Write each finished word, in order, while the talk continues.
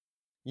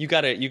You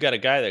got a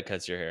guy that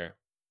cuts your hair.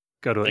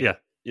 Go to Like, yeah.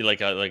 You I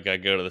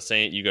go to the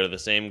same. You go to the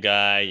same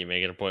guy. You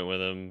make an appointment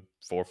with him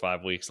 4 or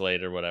 5 weeks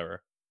later,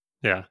 whatever.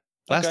 Yeah.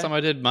 Last time I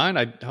did mine,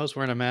 I was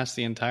wearing a mask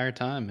the entire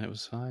time. It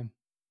was fine.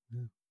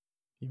 Yeah.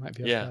 You might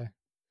be okay.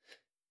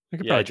 I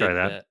could probably try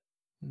that.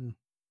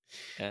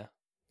 Yeah,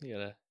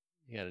 you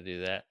gotta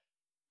do that.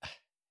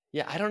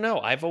 Yeah, I don't know.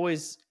 I've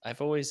always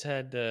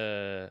had.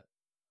 I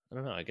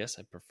don't know. I guess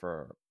I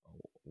prefer a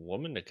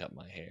woman to cut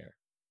my hair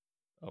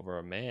over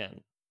a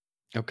man.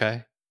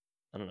 Okay.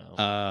 I don't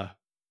know.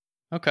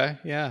 Okay.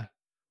 Yeah.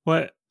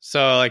 What?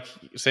 So like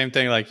same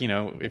thing. Like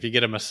if you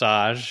get a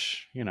massage,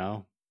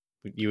 you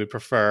would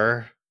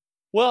prefer.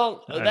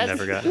 Well, I've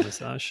never gotten a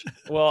massage.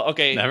 Well,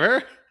 okay.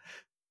 Never.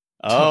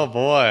 Oh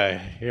boy,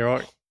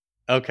 you're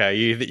okay.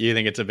 You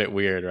think it's a bit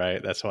weird,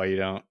 right? That's why you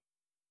don't.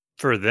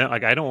 For them,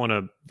 like I don't want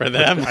to. For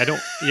them, I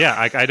don't.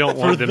 Yeah, I don't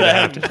want them to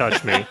have to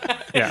touch me.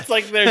 Yeah, it's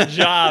like their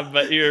job,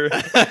 but you're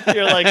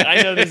like,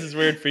 I know this is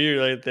weird for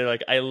you. Like they're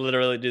like, I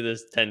literally do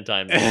this 10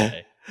 times a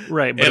day.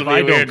 Right, but It'll if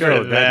I don't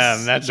go,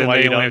 that's why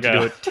they you don't don't have go. to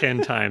do it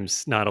 10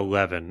 times, not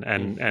 11,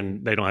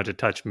 and they don't have to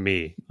touch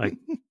me. Like,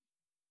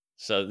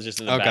 so just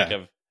in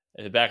the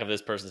back of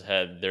this person's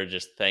head, they're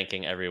just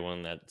thanking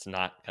everyone that's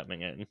not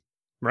coming in.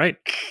 Right.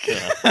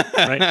 Yeah.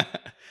 Right.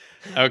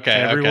 Okay.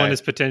 Everyone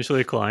is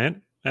potentially a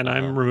client, and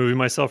I'm removing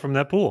myself from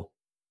that pool.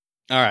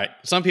 All right.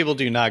 Some people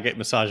do not get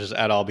massages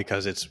at all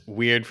because it's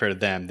weird for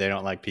them. They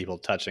don't like people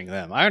touching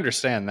them. I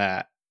understand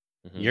that.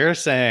 Mm-hmm. You're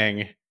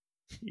saying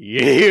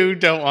you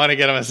don't want to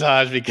get a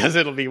massage because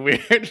it'll be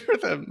weird for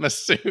the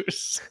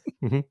masseuse.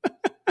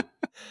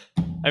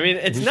 I mean,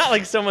 it's not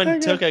like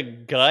someone took a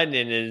gun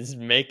and is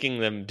making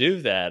them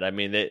do that. I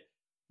mean,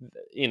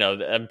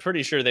 I'm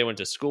pretty sure they went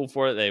to school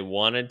for it. They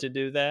wanted to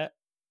do that.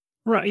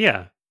 Right,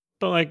 yeah.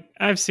 But, like,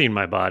 I've seen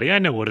my body. I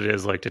know what it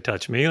is like to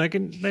touch me. Like,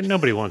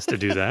 nobody wants to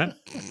do that.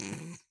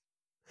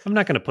 I'm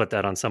not going to put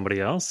that on somebody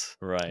else.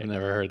 Right. I've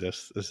never heard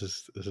this. This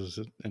is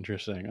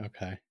interesting.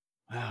 Okay.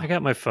 Wow. I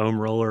got my foam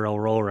roller. I'll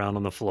roll around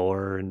on the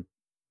floor and,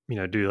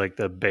 do like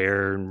the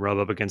bear and rub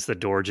up against the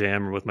door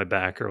jamb or with my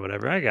back or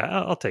whatever.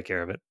 I'll take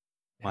care of it.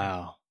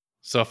 Wow.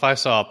 So if I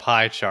saw a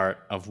pie chart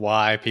of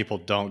why people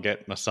don't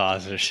get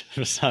massages,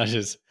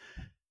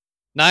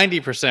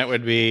 90%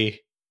 would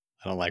be,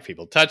 I don't like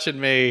people touching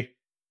me.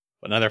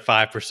 Another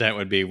 5%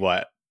 would be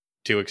what?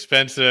 Too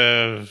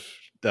expensive.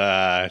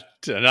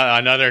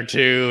 Another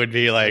 2 would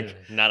be like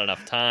not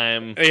enough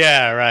time.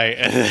 Yeah, right.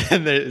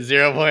 And the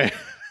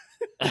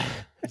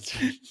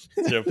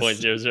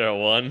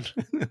 0.001.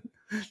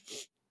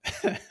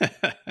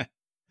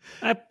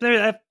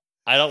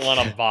 I don't want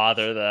to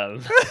bother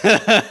them.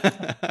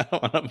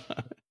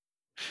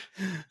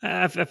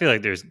 I feel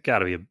like there's got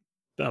to be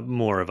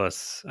more of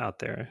us out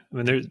there. I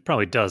mean, there's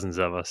probably dozens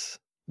of us.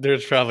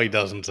 There's probably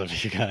dozens of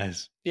you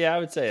guys. Yeah, I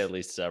would say at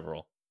least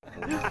several.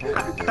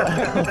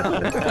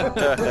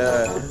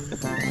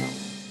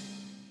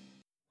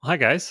 Hi,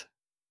 guys.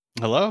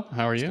 Hello.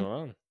 How are What's you? going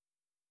on?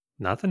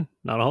 Nothing.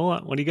 Not a whole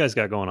lot. What do you guys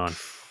got going on?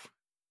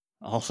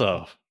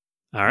 Also.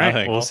 All right.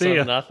 Nothing. We'll see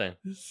you. Nothing.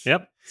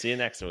 Yep. See you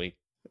next week.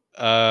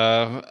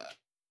 No,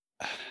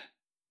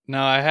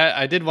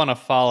 I did want to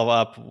follow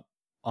up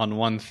on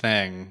one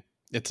thing.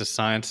 It's a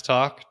science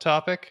talk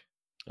topic.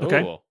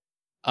 Okay. Ooh.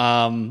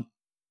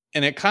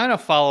 And it kind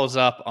of follows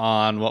up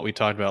on what we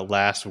talked about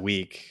last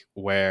week,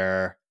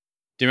 where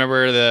do you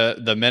remember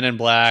the Men in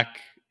Black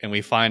and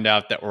we find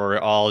out that we're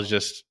all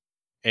just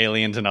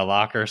aliens in a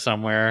locker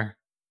somewhere?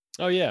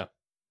 Oh yeah.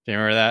 Do you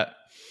remember that?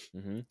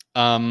 Mm-hmm.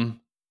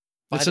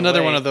 It's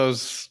another one of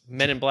those.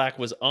 Men in Black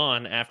was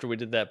on after we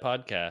did that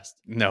podcast.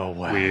 No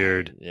way.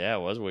 Weird. Yeah,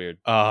 it was weird.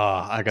 Oh,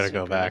 I gotta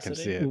go back and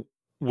see it.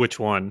 Which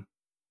one?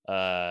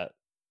 I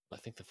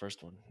think the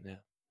first one. Yeah.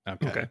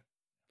 Okay.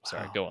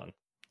 Sorry, Wow. go on.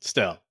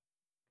 Still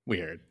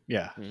weird.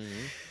 Yeah.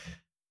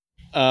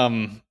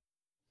 Mm-hmm.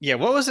 Yeah.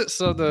 What was it?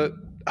 So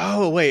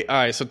all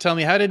right. So tell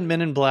me, how did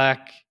Men in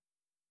Black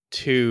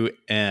 2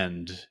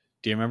 end?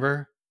 Do you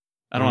remember?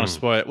 I don't want to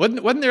spoil it.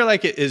 Wasn't there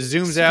like it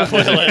zooms out?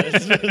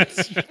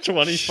 It's been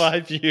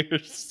 25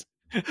 years.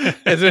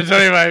 It's been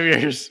 25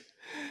 years.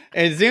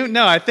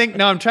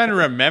 I'm trying to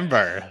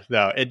remember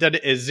though. It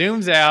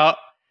zooms out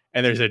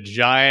and there's a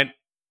giant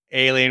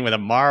alien with a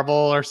marble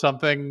or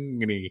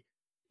something. And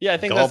I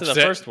think that's in the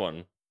first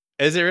one.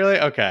 Is it really?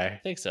 Okay. I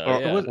think so.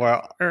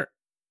 We're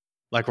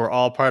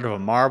all part of a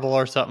marble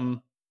or something.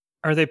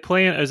 Are they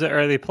playing?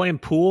 Are they playing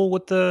pool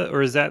with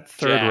or is that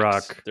Third Jacks.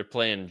 Rock? They're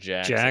playing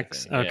Jacks.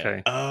 Jacks.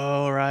 Okay.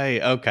 Oh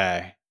right.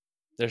 Okay.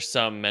 There's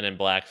some Men in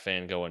Black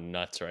fan going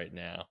nuts right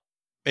now.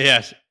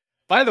 Yes.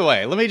 By the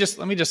way, let me just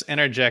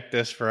interject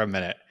this for a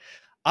minute.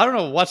 I don't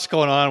know what's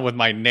going on with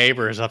my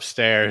neighbors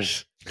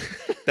upstairs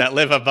that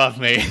live above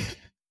me.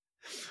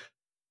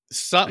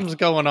 Something's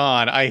going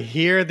on. I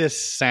hear this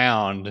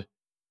sound,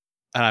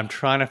 and I'm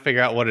trying to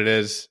figure out what it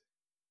is.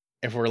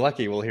 If we're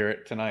lucky, we'll hear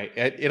it tonight.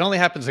 It only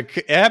happens.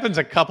 It happens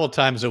a couple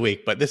times a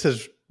week, but this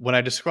is when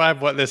I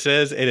describe what this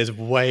is. It is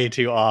way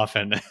too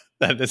often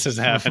that this is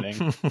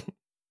happening.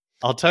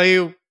 I'll tell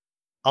you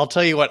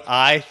what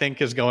I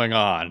think is going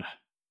on.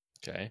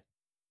 Okay.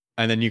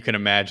 and then you can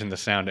imagine the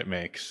sound it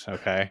makes.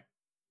 Okay.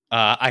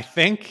 I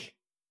think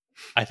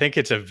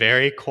it's a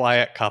very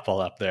quiet couple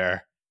up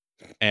there,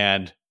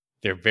 and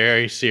they're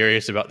very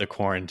serious about the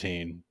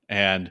quarantine.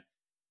 And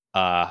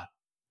the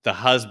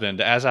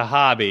husband, as a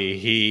hobby,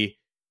 he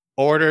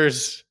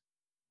orders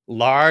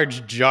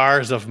large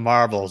jars of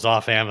marbles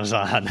off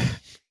Amazon,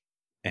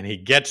 and he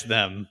gets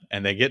them,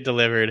 and they get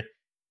delivered,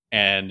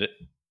 and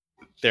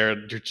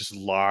they're just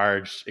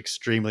large,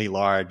 extremely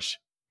large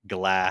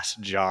glass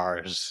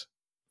jars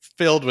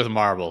filled with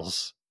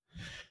marbles.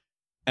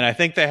 And I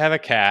think they have a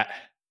cat,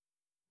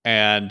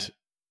 and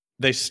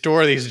they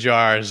store these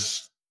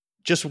jars,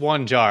 just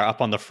one jar,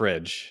 up on the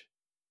fridge.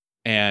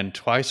 And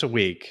twice a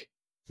week,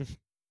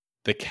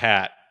 the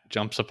cat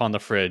jumps up on the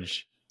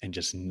fridge and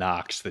just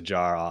knocks the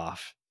jar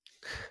off.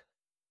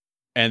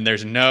 And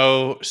there's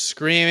no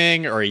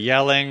screaming or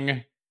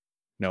yelling,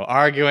 no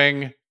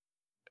arguing.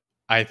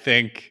 I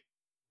think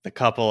the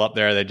couple up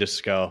there, they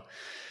just go,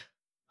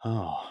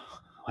 oh,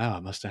 wow,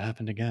 it must have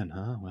happened again,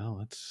 huh? Well,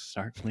 let's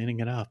start cleaning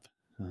it up.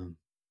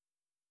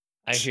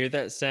 I hear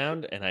that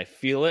sound and I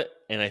feel it,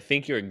 and I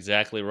think you're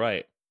exactly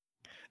right.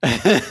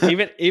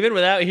 Even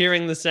without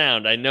hearing the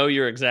sound, I know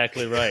you're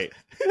exactly right.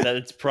 That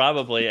it's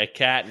probably a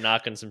cat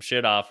knocking some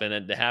shit off, and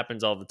it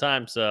happens all the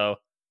time. So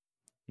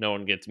no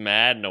one gets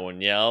mad, no one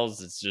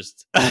yells. It's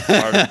just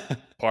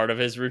part of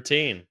his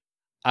routine.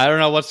 I don't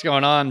know what's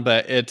going on,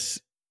 but it's,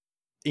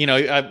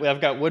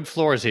 I've got wood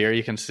floors here.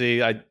 You can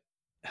see and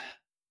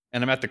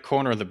I'm at the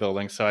corner of the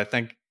building, so I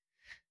think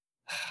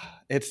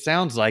it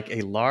sounds like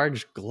a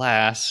large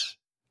glass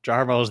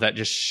jar of marbles that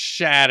just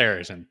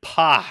shatters and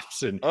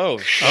pops and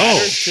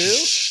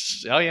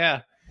shatters too. Oh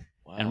yeah,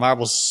 wow. And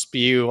marbles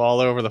spew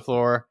all over the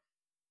floor,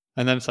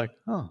 and then it's like,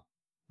 oh,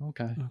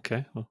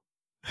 okay, well.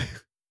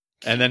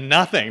 And then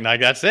nothing.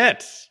 Like, that's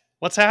it.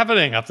 What's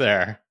happening up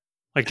there?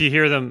 Like, do you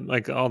hear them,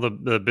 like all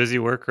the busy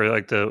work, or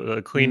like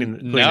the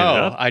cleaning? No, it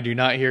up? I do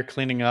not hear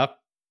cleaning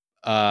up.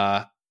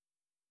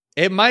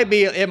 It might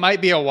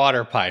be a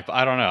water pipe.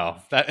 I don't know.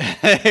 That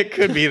it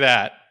could be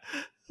that,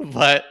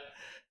 but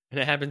and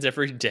it happens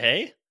every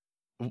day,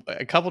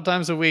 a couple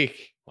times a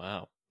week.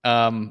 Wow.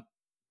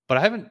 But I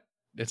haven't.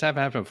 It's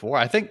happened before,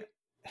 I think.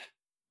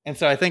 And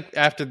so I think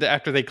after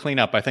they clean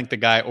up, I think the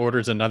guy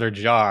orders another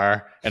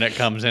jar, and it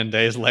comes in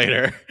days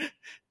later,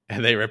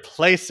 and they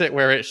replace it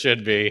where it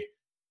should be.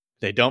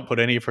 They don't put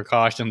any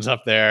precautions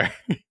up there,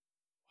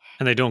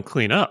 and they don't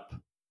clean up.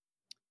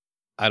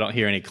 I don't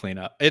hear any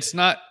cleanup. It's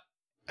not.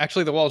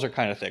 Actually, the walls are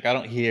kind of thick. I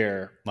don't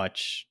hear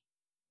much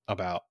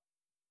about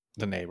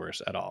the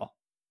neighbors at all,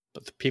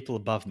 but the people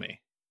above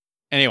me.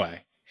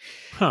 Anyway,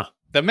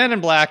 the Men in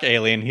Black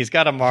alien, he's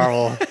got a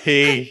marble.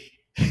 He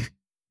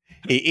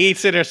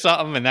eats it or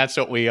something, and that's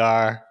what we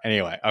are.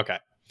 Anyway, okay.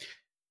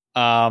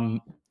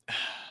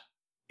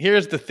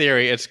 Here's the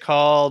theory. It's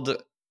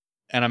called,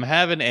 and I'm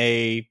having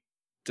a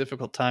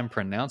difficult time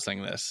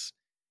pronouncing this.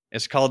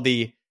 It's called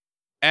the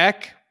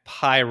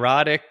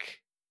ekpyrotic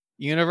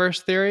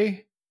universe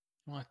theory.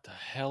 What the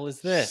hell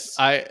is this?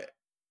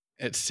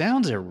 It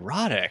sounds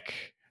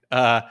erotic,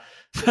 but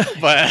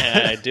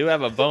I do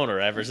have a boner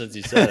ever since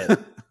you said it.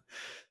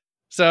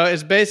 So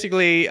it's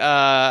basically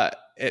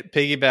it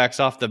piggybacks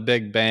off the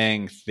Big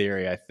Bang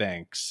theory, I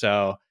think.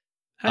 So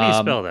how do you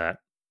spell that?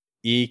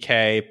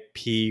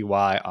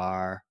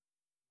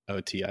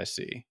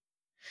 EKPYROTIC.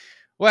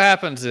 What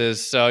happens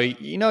is, so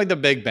the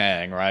Big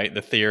Bang, right?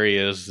 The theory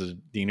is the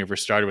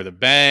universe started with a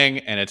bang,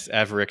 and it's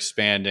ever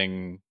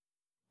expanding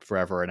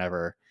forever and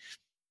ever.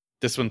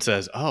 This one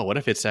says, oh, what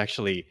if it's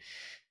actually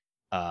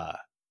a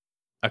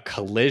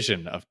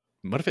collision of,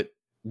 what if it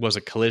was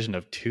a collision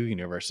of two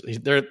universes?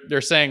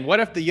 They're saying, what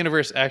if the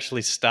universe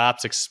actually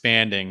stops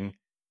expanding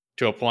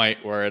to a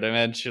point where it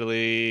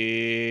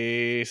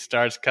eventually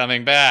starts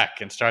coming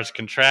back and starts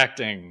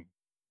contracting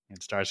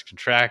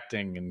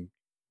and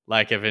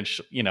like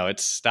eventually, it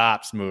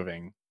stops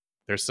moving.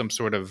 There's some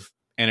sort of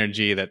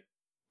energy that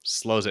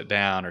slows it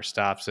down or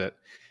stops it.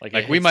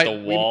 Like we might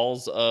the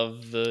walls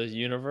of the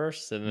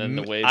universe, and then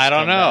the waves. I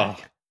don't know.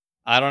 Back.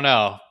 I don't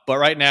know. But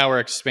right now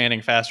we're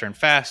expanding faster and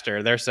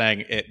faster. They're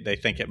saying they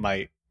think it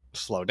might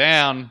slow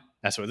down.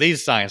 That's what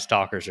these science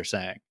talkers are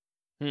saying.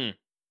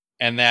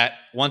 And that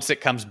once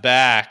it comes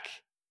back,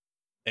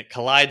 it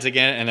collides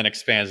again and then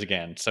expands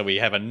again. So we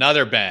have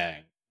another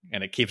bang,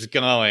 and it keeps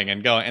going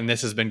and going. And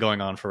this has been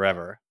going on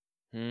forever.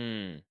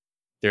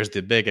 There's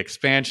the big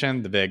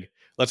expansion,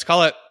 let's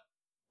call it,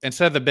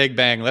 instead of the Big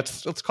Bang,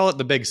 let's call it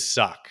the Big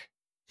Suck.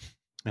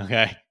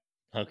 Okay.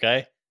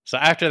 So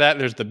after that,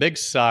 there's the Big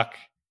Suck.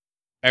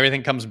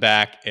 Everything comes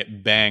back.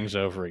 It bangs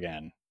over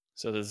again.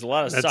 So there's a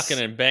lot of sucking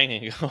and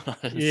banging going on.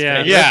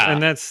 Yeah. And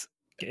that's,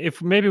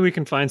 if maybe we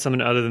can find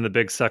something other than the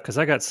Big Suck, because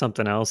I got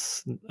something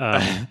else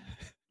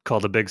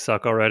called the Big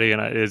Suck already,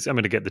 and I'm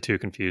going to get the two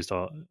confused.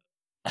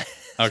 Okay.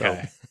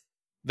 So.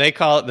 They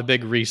call it the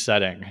Big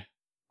Resetting.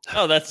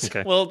 Oh, that's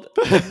okay. Well,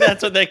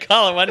 that's what they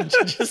call it. Why didn't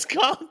you just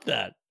call it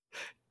that?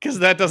 Because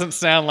that doesn't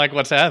sound like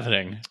what's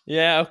happening.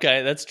 Yeah,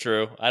 okay, that's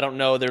true. I don't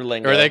know their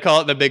lingo. Or they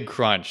call it the Big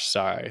Crunch.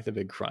 Sorry, the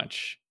Big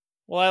Crunch.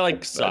 Well, I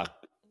like suck.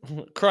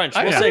 Crunch.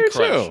 I We'll say do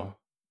crunch. too.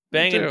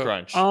 Bang and too.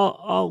 crunch.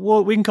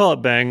 Well, we can call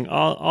it bang.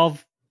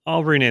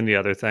 I'll rename the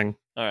other thing.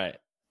 All right.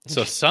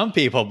 So some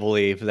people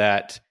believe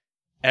that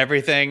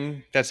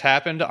everything that's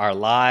happened, our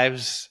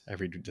lives,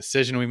 every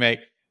decision we make,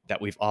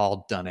 that we've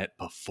all done it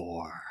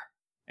before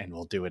and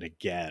we'll do it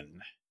again.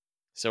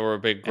 So we're a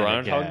big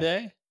Groundhog again.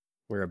 Day?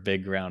 We're a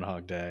big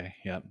Groundhog Day.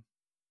 Yep.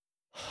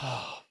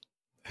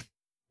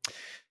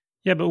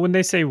 Yeah, but when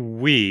they say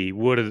we,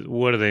 what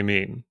do they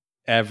mean?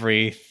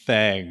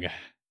 Everything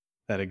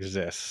that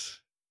exists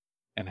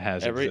and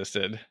has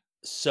existed.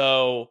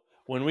 So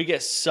when we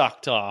get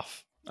sucked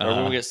off or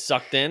when we get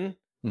sucked in,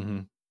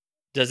 Mhm.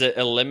 does it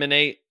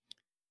eliminate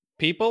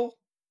people?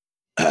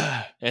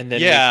 And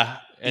then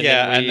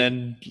and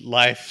then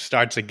life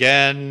starts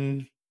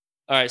again.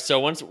 all right, so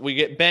once we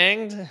get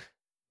banged,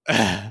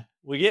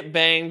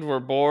 we're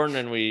born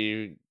and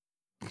we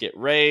get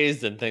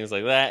raised and things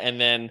like that. And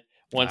then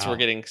once we're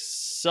getting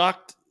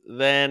sucked,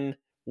 then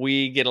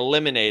we get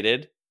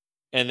eliminated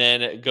and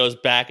then it goes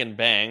back and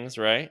bangs,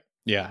 right?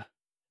 Yeah.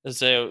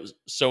 So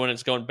when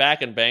it's going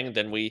back and bang,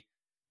 then we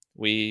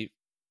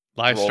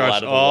Life roll starts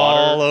out of the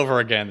all water. over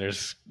again.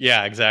 There's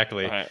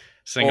exactly. All right.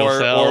 Single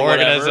cell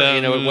organisms.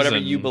 Whatever, whatever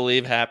you and-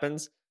 believe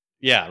happens.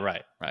 Yeah,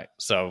 right.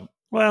 So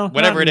Well,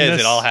 whatever not it is, this-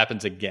 it all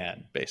happens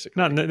again,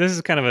 basically. This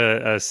is kind of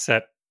a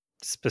set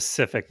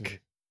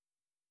specific.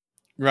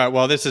 Right.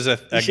 Well, this is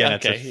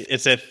okay.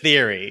 it's a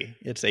theory.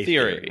 It's a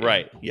theory.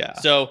 Right. Yeah.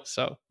 So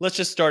So. let's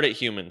just start at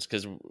humans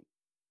because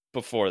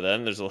before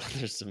then there's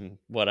some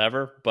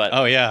whatever. But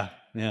Oh yeah.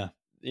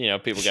 Yeah.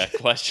 People got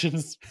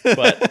questions.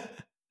 But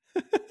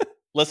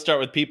let's start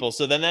with people.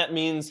 So then that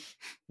means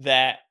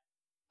that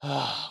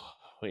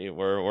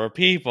we're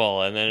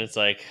people, and then it's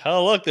like,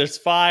 oh look, there's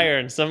fire,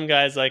 and some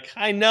guy's like,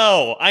 I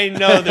know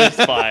there's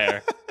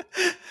fire.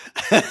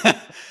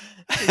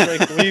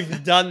 It's like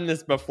we've done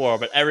this before,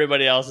 but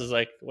everybody else is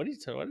like, why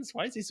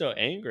is he so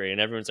angry? And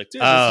everyone's like,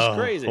 dude, this is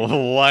crazy.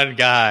 One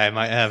guy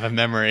might have a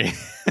memory.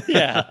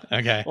 Yeah.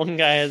 Okay. One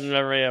guy has a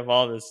memory of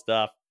all this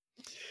stuff.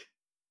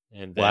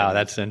 And then, Wow,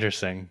 that's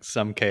interesting.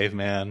 Some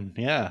caveman.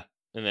 Yeah.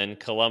 and then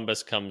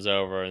Columbus comes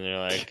over and they're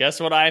like, guess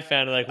what I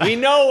found? They're like, we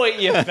know what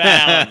you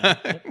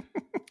found.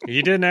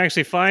 You didn't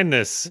actually find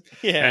this,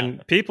 Yeah.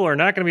 and people are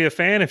not going to be a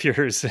fan of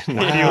yours in a few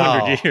Wow.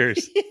 hundred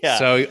years. Yeah.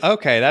 So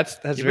okay, that's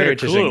You very better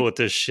interesting. cool it with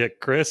this shit,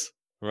 Chris.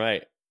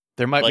 Right.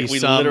 There might Like be we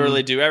some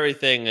literally do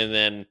everything, and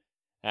then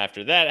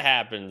after that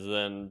happens,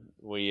 then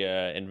we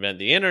invent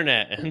the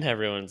internet, and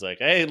everyone's like,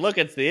 hey, look,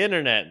 it's the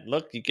internet.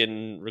 Look, you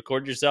can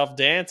record yourself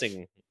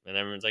dancing. And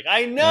everyone's like,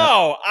 I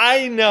know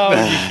you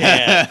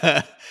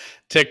can.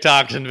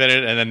 TikTok's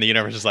invented, and then the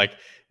universe is like,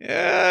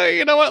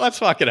 you know what? Let's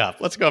fuck it up.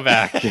 Let's go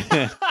back.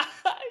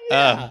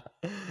 Yeah.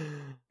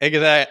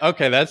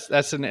 Okay,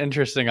 that's an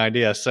interesting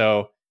idea.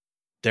 So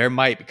there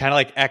might, kind of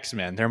like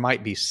X-Men, there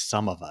might be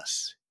some of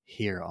us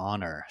here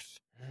on Earth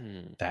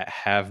that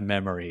have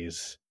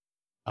memories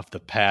of the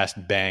past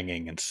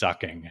banging and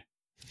sucking.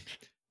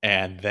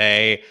 And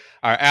they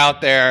are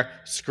out there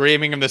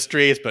screaming in the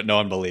streets, but no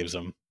one believes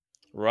them.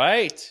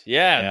 Right.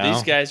 Yeah. You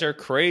These know? guys are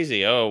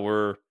crazy. Oh,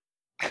 we're,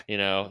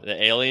 the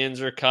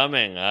aliens are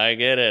coming. I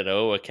get it.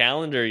 Oh, a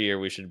calendar year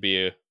we should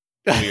be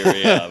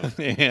weary of.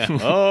 Yeah.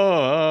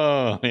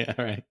 Oh, yeah,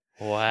 right.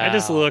 Wow. I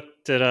just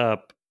looked it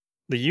up.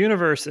 The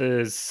universe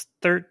is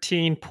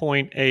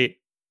 13.8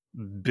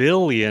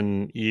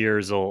 billion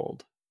years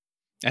old.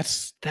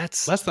 That's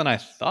That's less than I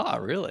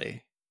thought,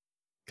 really.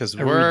 Because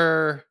I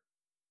our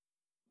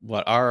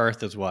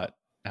Earth is what?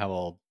 How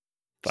old?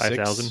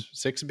 5,000.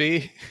 6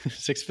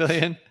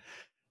 billion.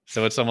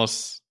 So it's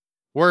almost,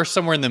 we're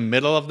somewhere in the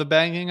middle of the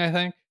banging, I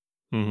think.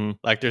 Mhm.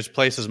 Like there's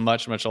places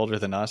much, much older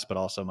than us, but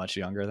also much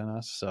younger than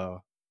us.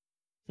 So,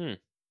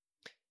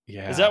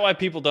 yeah. Is that why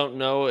people don't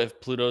know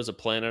if Pluto's a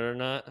planet or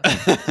not?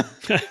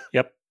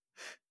 Yep.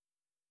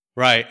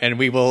 Right, and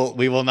we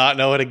will not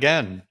know it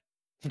again.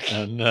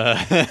 And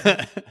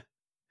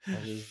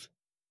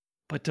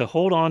But to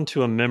hold on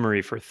to a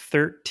memory for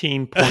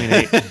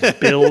 13.8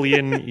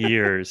 billion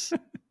years,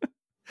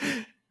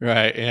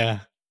 right, yeah.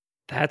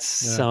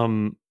 that's Yeah.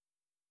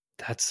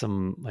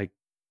 some like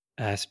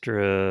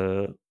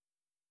astrological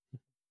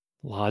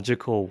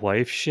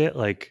wife shit.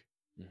 Like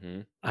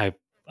Mhm. I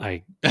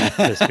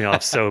pissed me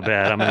off so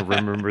bad. I'm gonna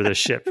remember this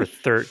shit for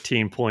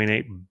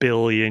 13.8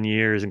 billion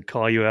years and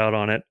call you out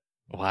on it.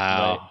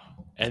 Wow.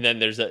 And then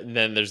there's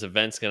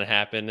events gonna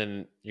happen,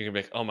 and you're gonna be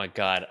like, oh my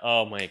god,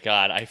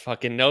 I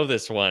fucking know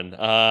this one.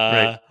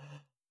 Right.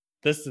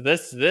 This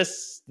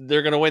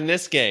they're gonna win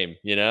this game.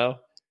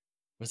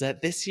 Was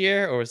that this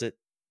year or was it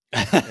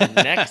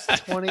the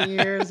next 20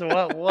 years?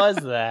 What was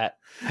that?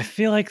 I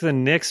feel like the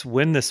Knicks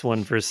win this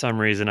one for some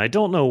reason. I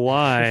don't know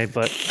why,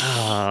 but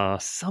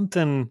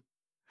something.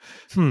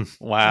 I don't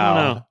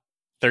Wow. know.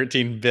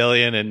 13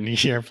 billion,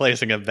 and you're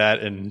placing a bet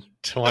in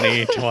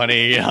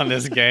 2020 on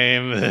this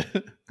game.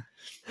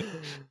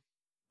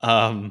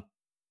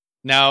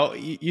 Now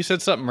you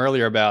said something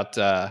earlier about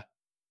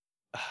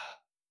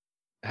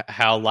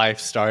how life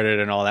started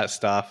and all that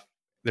stuff.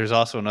 There's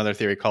also another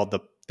theory called the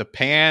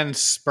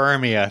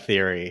panspermia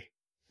theory.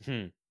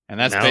 And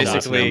that's Now I'm I'm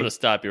basically going to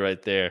stop you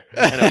right there.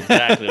 I know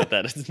exactly what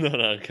that is.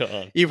 No, go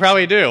on. you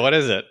probably do. What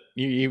is it?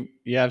 You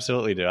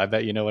absolutely do. I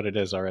bet you know what it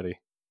is already.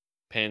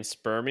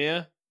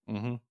 Panspermia.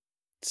 Mm-hmm.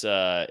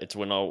 It's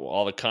when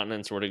all the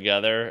continents were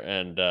together,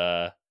 and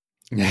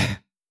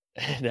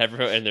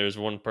and there's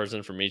one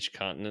person from each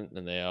continent,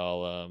 and they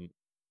all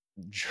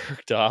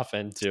jerked off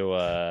into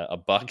a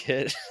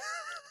bucket.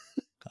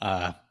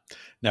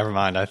 Never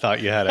mind. I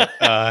thought you had it.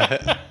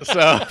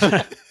 So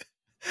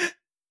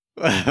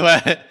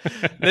but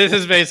this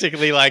is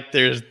basically like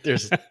there's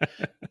this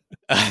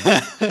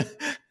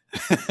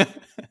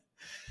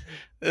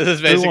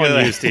is basically Who on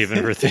like, you,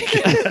 Stephen, for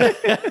thinking?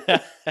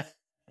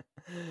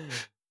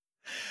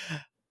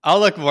 I'll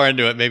look more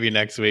into it maybe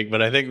next week,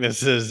 but I think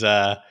this is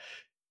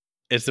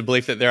it's the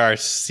belief that there are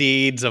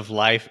seeds of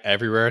life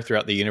everywhere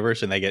throughout the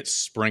universe, and they get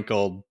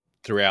sprinkled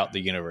throughout the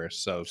universe.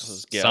 So I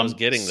was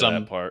getting to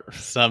that part.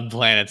 Some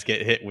planets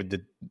get hit with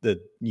the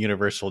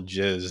universal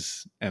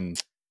jizz,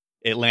 and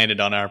it landed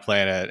on our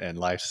planet, and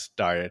life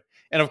started.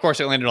 And of course,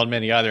 it landed on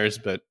many others,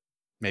 but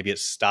maybe it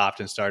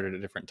stopped and started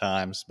at different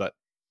times. But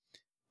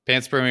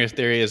panspermia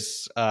theory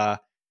is the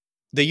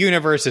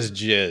universe's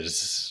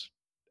jizz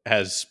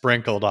has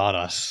sprinkled on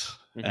us,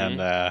 and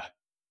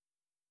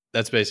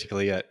that's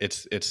basically it.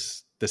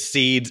 It's the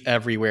seeds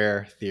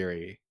everywhere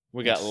theory.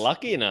 We got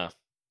lucky enough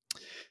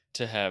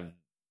to have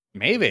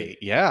maybe,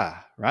 yeah,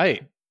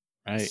 right.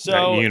 So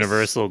That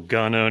universal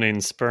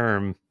gun-owning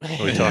sperm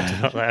we talked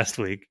about last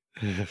week.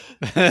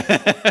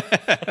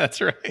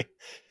 That's right.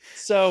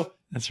 So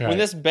That's right. when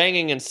this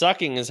banging and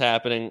sucking is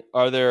happening,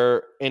 are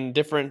there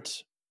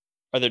different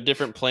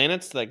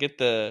planets that get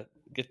the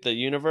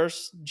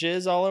universe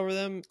jizz all over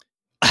them?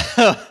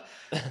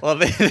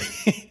 Well,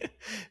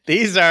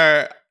 these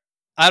are,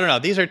 I don't know.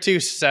 These are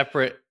two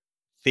separate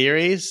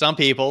theories. Some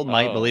people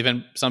might believe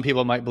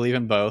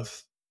in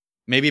both.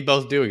 Maybe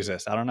both do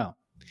exist. I don't know.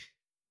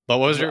 But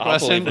what was your I'll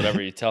question? believe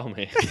whatever you tell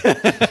me.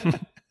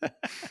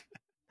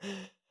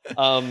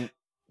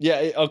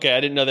 Yeah, okay. I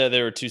didn't know that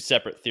there were two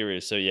separate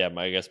theories. So yeah,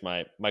 I guess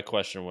my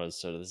question was: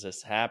 so does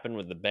this happen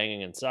with the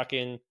banging and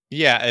sucking?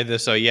 Yeah.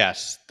 So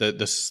yes, the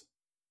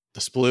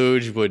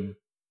splooge would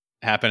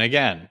happen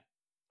again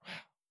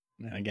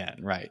and again.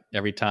 Right.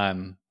 Every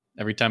time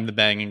the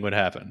banging would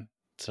happen.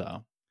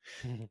 So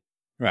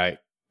right.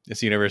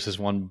 This universe is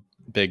one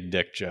big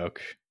dick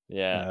joke.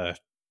 Yeah.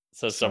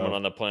 So someone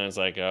on the planet's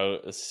like,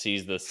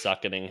 sees the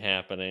sucking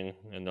happening,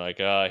 and they're like,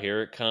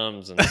 here it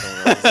comes, and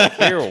someone else is like,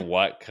 here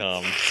what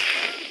comes?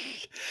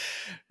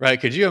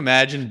 Right. Could you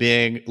imagine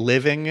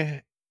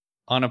living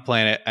on a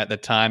planet at the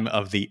time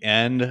of the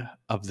end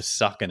of the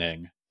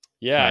sucking?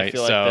 Yeah, right? I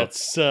feel like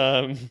that's. We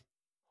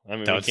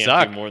can't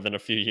suck. be more than a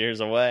few years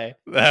away.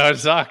 That would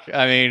suck.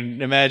 I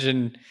mean,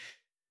 imagine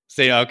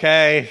saying,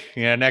 okay,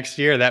 next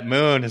year that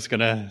moon is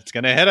it's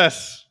gonna hit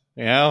us,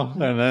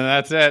 and then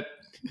that's it.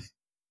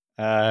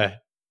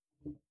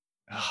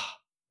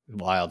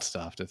 Wild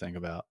stuff to think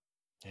about.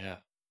 Yeah.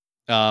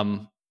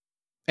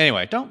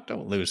 Anyway,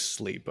 don't lose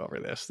sleep over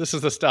this. This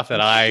is the stuff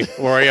that I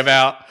worry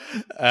about,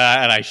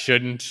 and I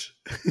shouldn't.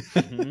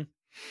 Mm-hmm.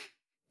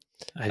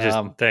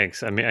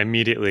 Thanks. I mean, I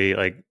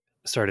immediately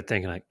started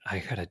thinking I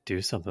gotta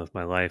do something with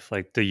my life.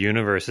 Like the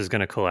universe is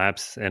gonna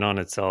collapse in on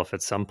itself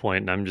at some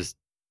point, and I'm just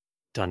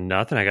done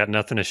nothing. I got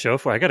nothing to show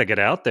for. I gotta get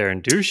out there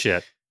and do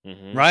shit.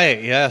 Mm-hmm.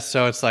 Right. Yeah.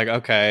 So it's like,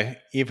 okay,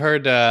 you've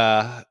heard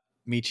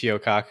Michio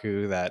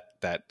Kaku,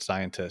 that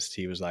scientist.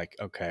 He was like,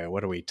 okay,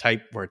 what are we?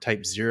 We're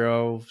type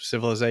 0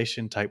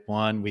 civilization, type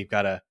 1. We've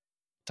got a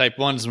type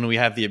 1 is when we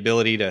have the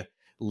ability to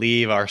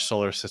leave our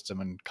solar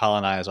system and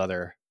colonize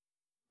other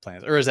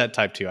planets. Or is that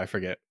type 2? I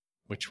forget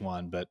which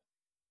one, but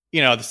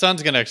the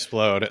sun's going to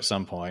explode at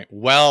some point,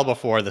 well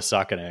before the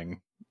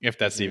sucking, if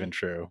that's even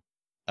true.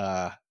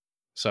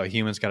 So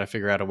humans got to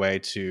figure out a way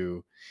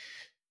to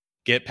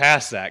get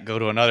past that, go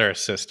to another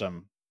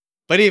system.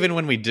 But even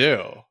when we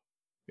do,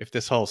 if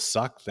this whole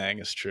suck thing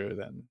is true,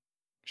 then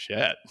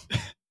shit,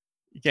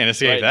 you can't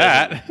escape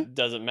that.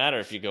 Doesn't matter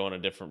if you go on a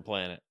different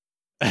planet.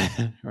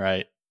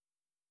 Right.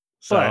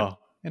 So But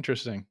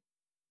interesting.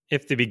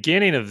 if the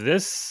beginning of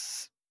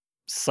this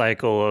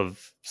cycle of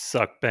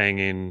suck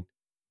banging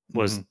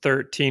was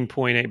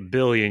 13.8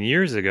 billion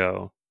years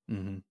ago,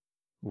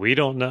 we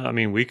don't know. I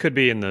mean, we could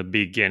be in the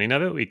beginning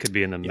of it. We could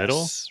be in the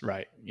middle.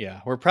 Right.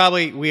 Yeah.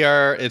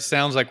 It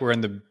sounds like we're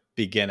in the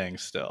beginning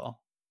still.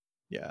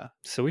 Yeah.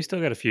 So we still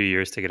got a few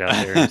years to get out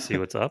there and see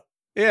what's up.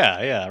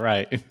 Yeah.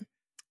 Right.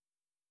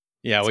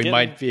 Yeah. We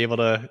might be able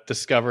to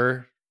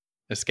discover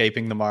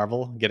escaping the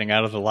marble, getting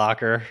out of the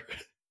locker,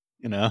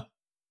 into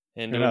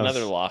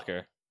another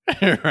locker.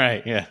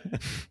 Right. Yeah.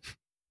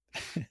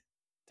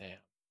 Damn.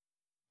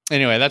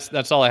 Anyway,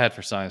 that's all I had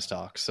for science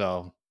talk.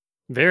 So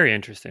very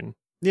interesting.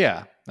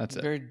 Yeah, that's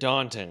it. Very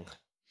daunting.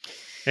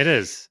 It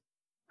is.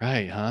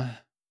 Right, huh?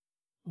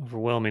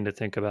 Overwhelming to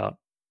think about.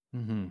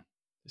 Mm-hmm.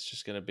 It's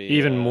just going to be...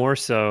 Even more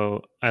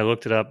so, I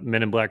looked it up.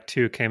 Men in Black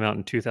 2 came out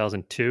in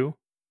 2002.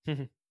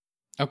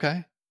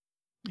 Okay.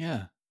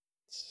 Yeah.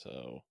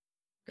 So...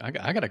 I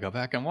got to go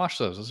back and watch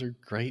those. Those are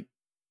great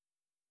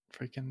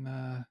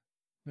freaking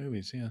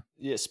movies. Yeah.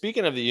 Yeah.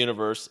 Speaking of the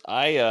universe,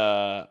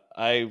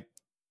 I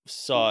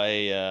saw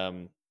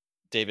a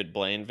David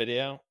Blaine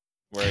video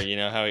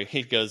where how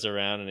he goes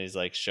around and he's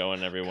like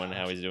showing everyone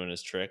how he's doing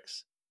his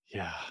tricks.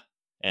 Yeah.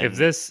 And If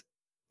this,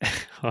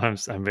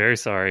 I'm very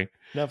sorry.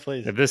 no,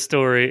 please. If this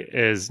story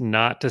is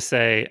not to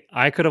say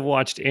I could have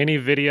watched any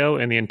video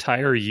in the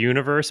entire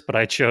universe, but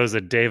I chose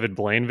a David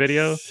Blaine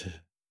video,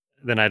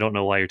 then I don't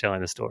know why you're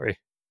telling the story.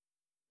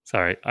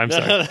 Sorry. I'm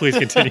sorry. Please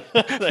continue.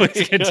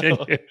 Please continue.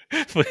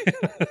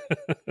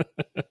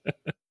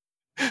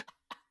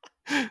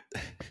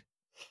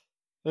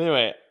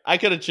 Anyway, I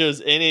could have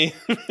chose any.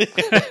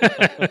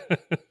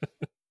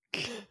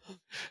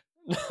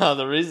 No,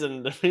 the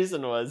reason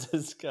was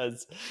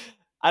because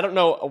I don't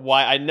know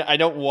why I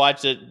don't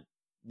watch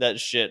that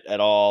shit at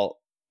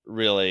all,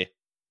 really.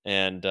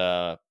 And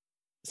but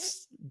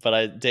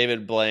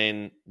David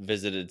Blaine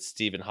visited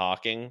Stephen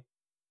Hawking.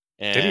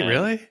 And did he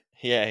really?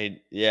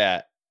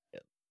 Yeah.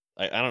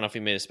 I don't know if he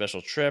made a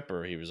special trip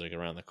or he was like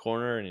around the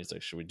corner and he's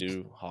like, "Should we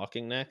do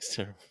Hawking next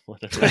or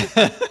whatever?"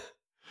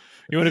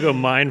 You want to go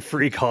mind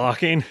freak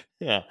Hawking?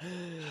 Yeah.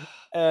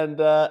 And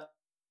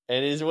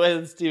he's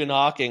with Stephen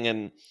Hawking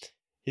and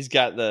he's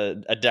got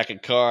a deck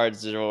of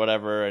cards or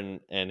whatever,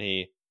 and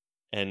he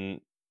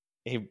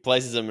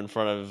places them in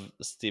front of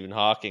Stephen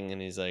Hawking,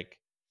 and he's like,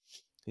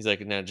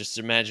 now just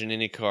imagine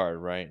any card,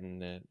 right?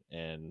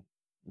 And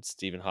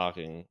Stephen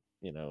Hawking,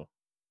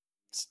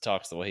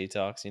 talks the way he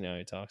talks.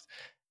 He talks.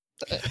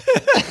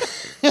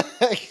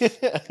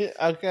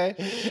 Okay,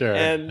 sure.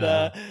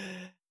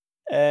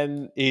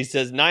 And he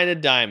says 9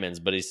 of diamonds,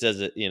 but he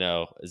says it,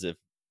 as if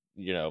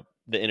the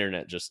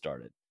internet just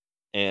started.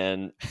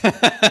 And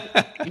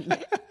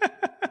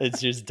it's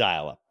just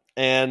dial up.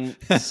 And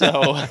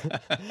so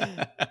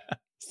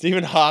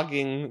Stephen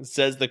Hawking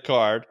says the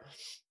card,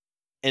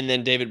 and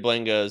then David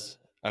Blaine goes,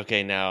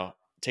 "Okay, now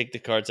take the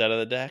cards out of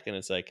the deck." And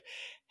it's like,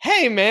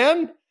 "Hey,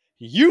 man,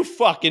 you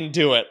fucking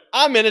do it.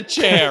 I'm in a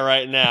chair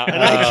right now,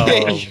 and I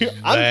can't.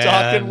 I'm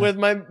talking with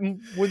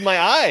my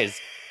eyes."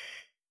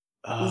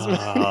 He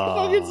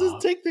fucking says,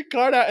 "Take the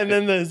card out," and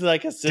then there's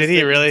like assistant. Did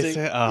he really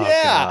say? Oh,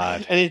 yeah,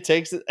 God. and he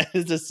takes it.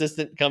 His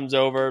assistant comes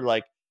over,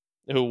 like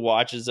who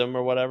watches him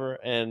or whatever,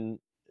 and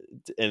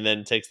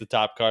then takes the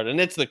top card,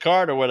 and it's the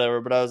card or whatever.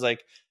 But I was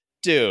like,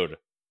 dude,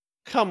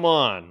 come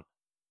on.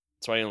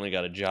 That's why I only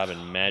got a job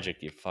in magic,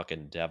 you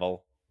fucking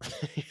devil.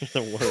 You're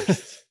the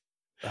worst.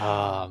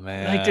 Oh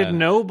man! Like, did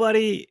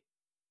nobody?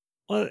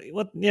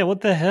 What? Yeah,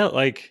 what the hell?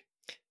 Like,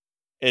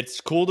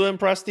 it's cool to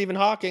impress Stephen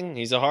Hawking.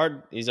 He's a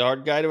hard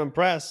guy to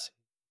impress.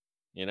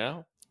 He's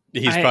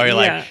probably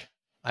like,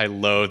 I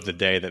loathe the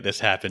day that this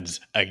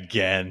happens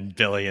again,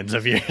 billions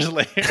of years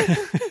later.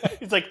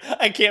 He's like,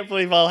 I can't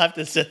believe I'll have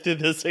to sit through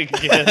this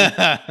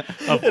again.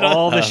 Of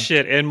all the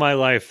shit in my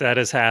life that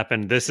has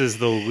happened, this is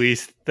the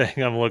least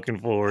thing I'm looking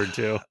forward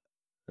to.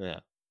 Yeah.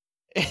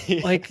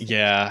 Like,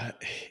 yeah.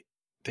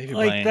 David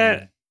like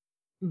Blaine.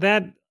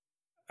 that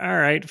all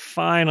right,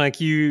 fine. Like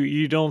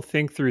you don't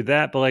think through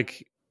that, but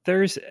like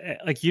there's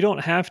like you don't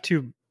have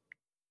to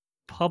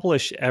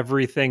publish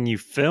everything you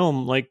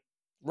film. Like,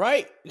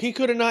 right. He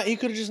could have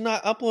just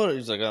not uploaded it.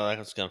 He's like, oh,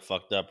 that's kind of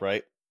fucked up,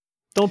 right?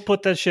 Don't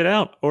put that shit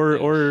out.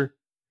 Or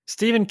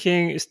Stephen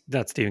Hawking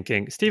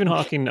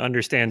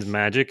understands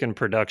magic and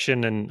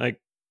production, and like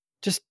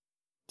just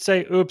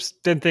say, oops,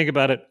 didn't think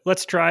about it.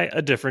 Let's try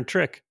a different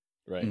trick.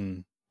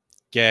 Right.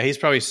 Yeah, he's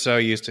probably so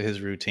used to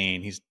his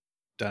routine. He's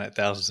done it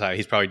thousands of times.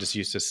 He's probably just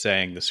used to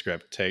saying the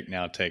script, take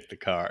the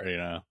card,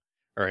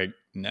 or hey,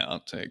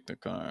 now take the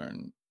card.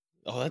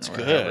 Oh, that's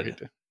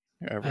good.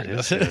 However That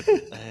is good.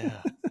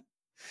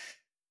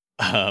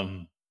 Yeah.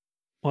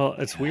 Well,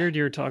 it's weird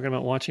you're talking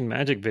about watching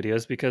magic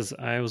videos because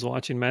I was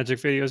watching magic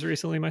videos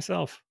recently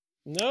myself.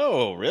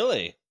 No,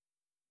 really?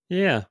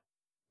 Yeah.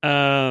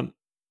 Penn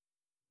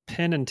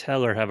and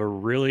Teller have a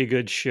really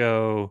good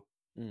show.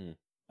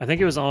 I think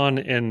it was on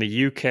in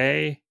the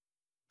UK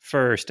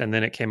first, and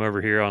then it came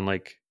over here on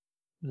like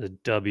the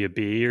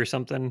WB or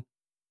something.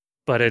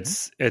 But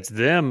it's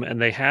them,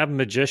 and they have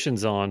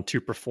magicians on to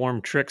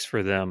perform tricks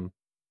for them.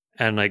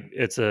 And like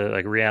it's a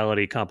like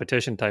reality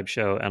competition type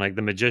show, and like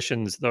the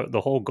magicians,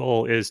 the whole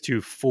goal is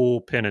to fool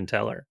Penn and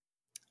Teller.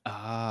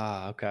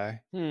 Ah,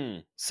 okay.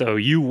 So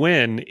you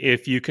win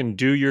if you can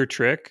do your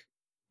trick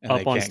And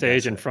up on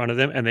stage in front of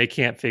them, and they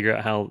can't figure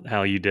out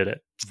how you did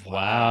it.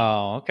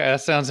 Wow. Okay,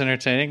 that sounds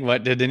entertaining.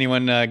 What did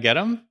anyone get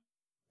him?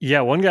 Yeah,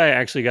 one guy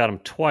actually got him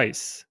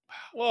twice.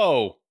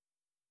 Whoa.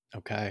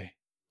 Okay.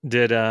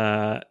 Did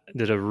a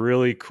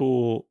really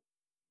cool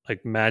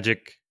like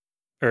magic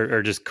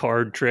or just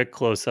card trick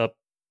close up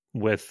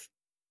with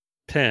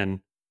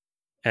Penn,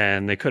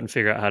 and they couldn't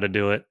figure out how to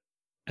do it,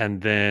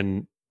 and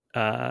then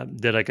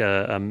did like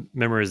a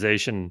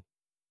memorization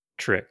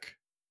trick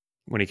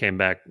when he came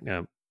back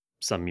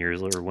some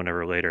years or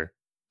whenever later.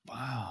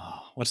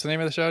 Wow. What's the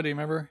name of the show? Do you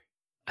remember?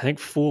 I think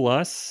Fool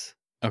Us.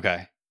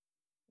 Okay.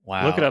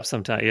 Wow. Look it up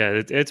sometime.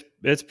 Yeah,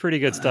 it's pretty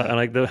good stuff. And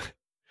like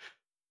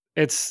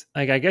it's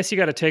like I guess you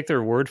got to take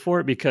their word for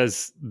it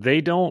because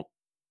they don't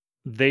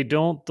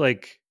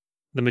like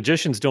the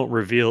magicians don't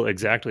reveal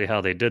exactly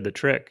how they did the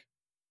trick.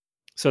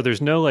 So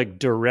there's no like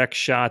direct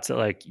shots that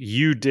like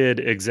you did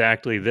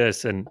exactly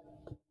this. And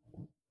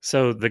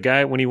so the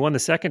guy, when he won the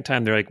second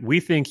time, they're like, we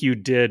think you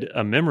did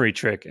a memory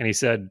trick. And he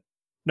said,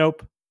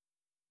 nope.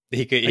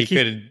 He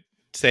could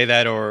say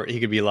that, or he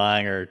could be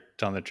lying or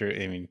telling the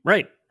truth. I mean,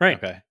 right.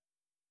 Okay.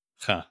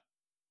 Huh.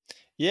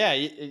 Yeah.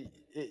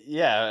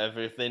 Yeah.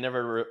 If they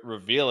never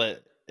reveal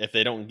it, if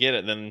they don't get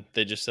it, then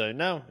they just say,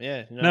 no,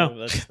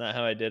 that's not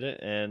how I did it.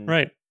 And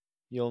right.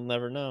 You'll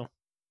never know.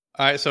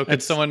 All right. So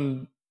could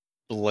someone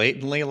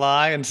blatantly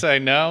lie and say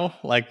no?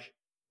 Like,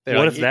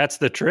 what if that's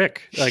the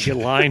trick? Like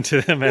lying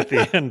to them at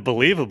the end,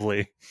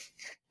 believably.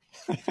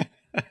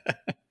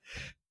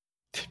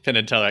 Penn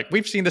and Teller, like,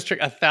 we've seen this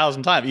trick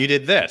 1,000 times. You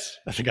did this.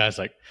 And the guy's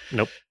like,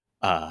 nope.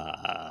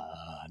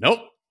 Nope.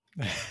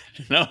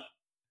 No.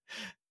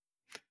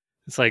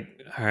 It's like,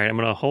 all right, I'm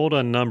going to hold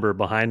a number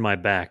behind my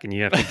back, and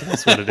you have to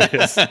guess what it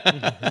is.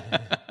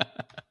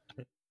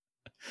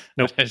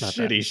 Nope. What a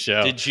shitty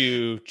show. Did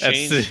you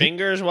change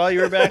fingers while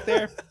you were back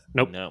there?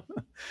 Nope. No.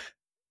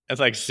 It's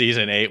like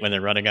season 8 when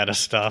they're running out of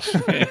stuff.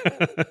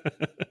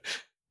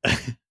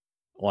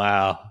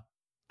 Wow.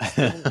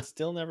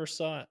 Still never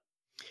saw it.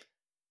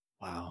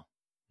 Wow.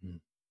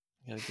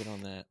 Gotta get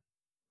on that.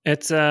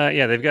 It's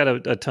they've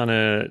got a ton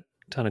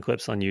of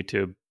clips on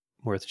YouTube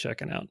worth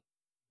checking out.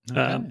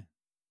 Okay.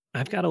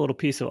 I've got a little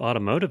piece of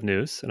automotive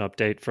news, an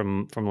update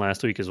from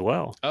last week as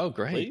well. Oh,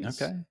 great.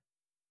 Please. Okay.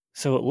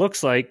 So it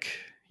looks like,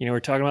 we're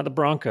talking about the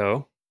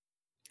Bronco,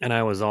 and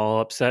I was all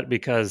upset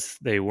because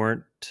they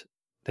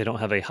don't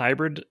have a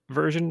hybrid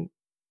version.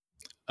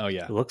 Oh,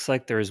 yeah. It looks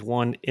like there's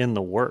one in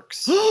the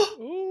works.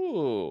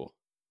 Ooh.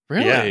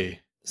 Really? Yeah.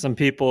 Some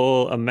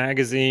people, a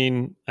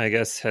magazine, I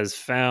guess, has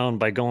found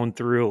by going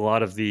through a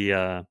lot of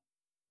the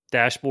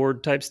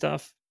dashboard type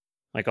stuff,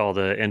 like all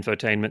the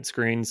infotainment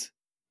screens.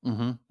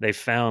 Mm-hmm. They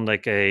found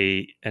like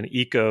an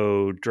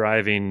eco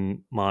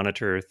driving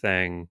monitor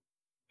thing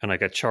and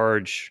like a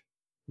charge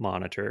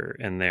monitor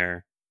in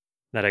there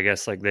that I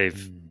guess like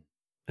they've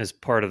as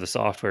part of the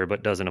software,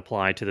 but doesn't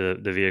apply to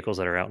the vehicles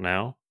that are out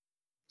now.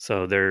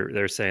 So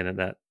they're saying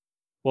that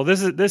well,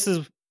 this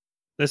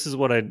is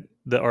what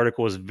the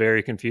article was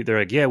very confused. They're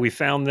like, yeah, we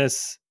found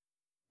this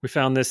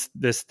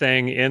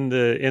thing in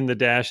the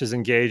dashes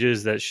and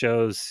gauges that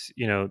shows,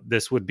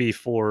 this would be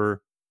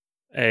for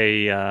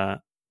a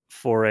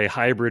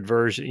hybrid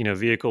version,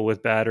 vehicle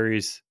with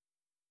batteries.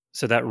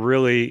 So that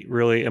really,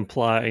 really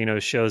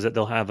shows that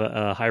they'll have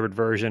a hybrid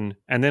version.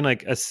 And then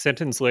like a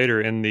sentence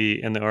later in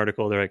the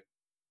article, they're like,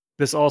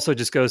 this also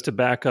just goes to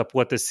back up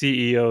what the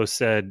CEO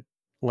said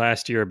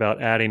last year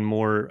about adding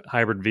more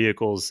hybrid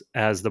vehicles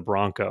as the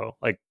Bronco.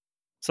 Like,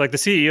 so like the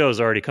CEO has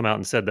already come out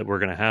and said that we're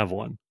going to have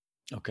one.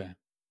 Okay.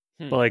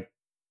 But like,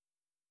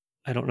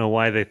 I don't know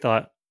why they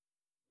thought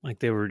like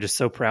they were just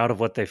so proud of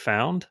what they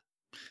found.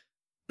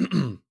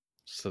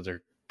 So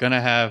they're going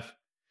to have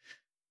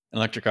an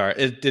electric car.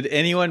 Did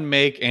anyone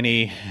make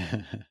any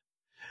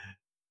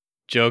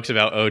jokes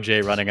about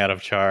OJ running out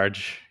of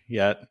charge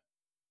yet?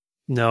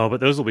 No, but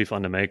those will be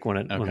fun to make when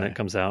it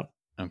comes out.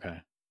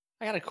 Okay.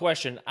 I got a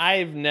question.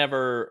 I've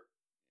never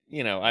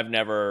been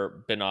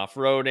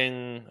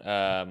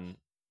off-roading.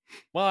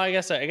 Well, I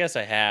guess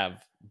I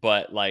have,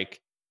 but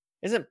like,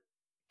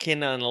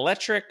 can an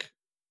electric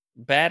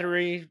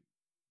battery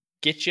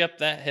get you up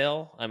that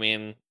hill? I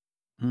mean,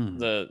 do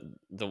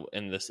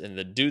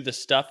the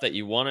stuff that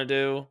you want to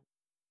do.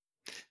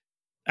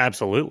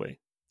 Absolutely.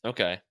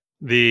 Okay.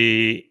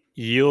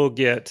 You'll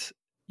get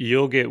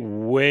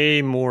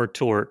way more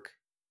torque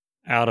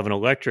out of an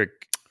electric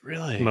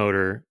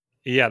motor.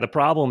 Yeah, the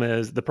problem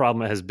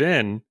has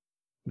been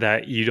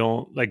that you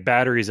don't like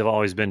batteries have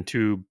always been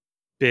too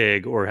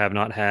big or have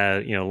not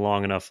had,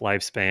 long enough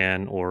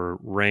lifespan or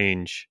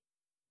range.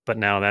 But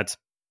now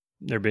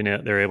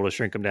they're able to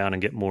shrink them down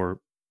and get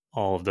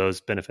all of those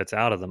benefits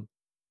out of them.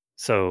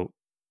 So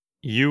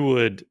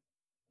you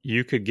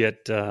could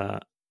get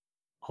a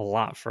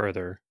lot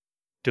further,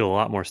 do a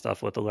lot more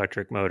stuff with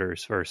electric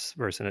motors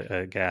versus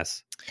a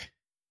gas.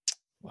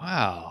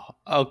 Wow.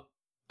 Oh,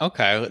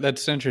 okay.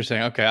 That's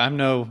interesting. Okay. I'm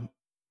no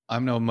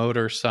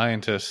motor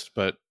scientist,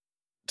 but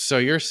so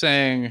you're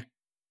saying,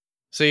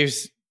 so you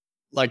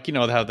like,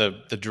 how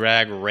the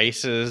drag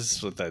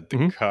races with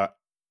the car.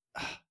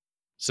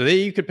 So that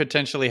you could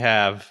potentially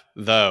have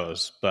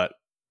those, but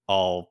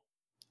all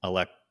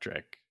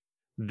electric.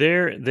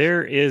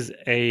 There is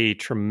a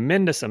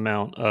tremendous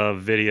amount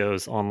of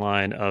videos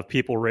online of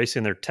people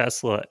racing their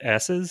Tesla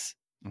S's.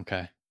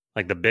 Okay.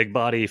 Like the big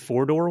body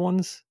 4-door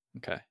ones.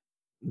 Okay.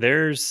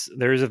 There's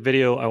a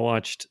video I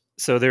watched.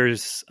 So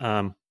there's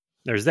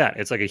that.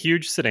 It's like a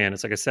huge sedan.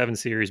 It's like a 7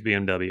 Series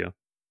BMW.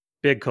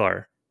 Big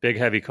car, big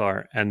heavy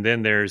car. And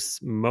then there's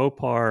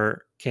Mopar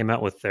came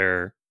out with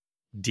their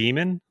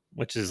Demon,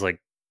 which is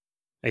like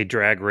a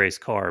drag race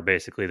car,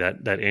 basically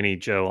that any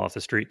Joe off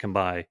the street can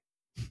buy.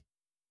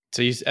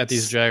 So at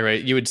these drag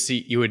races,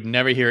 you would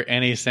never hear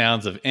any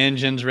sounds of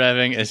engines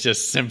revving. It's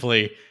just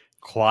simply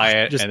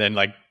quiet and then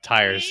like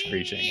tires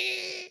screeching.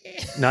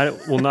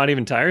 Not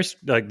even tires.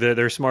 Like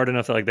they're smart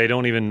enough that like they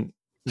don't even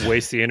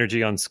waste the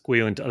energy on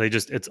squealing.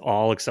 It's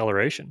all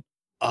acceleration.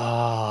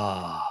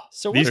 Ah,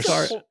 So These what's the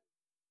cars- po-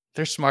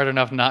 they're smart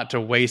enough not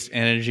to waste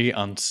energy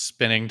on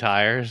spinning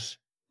tires.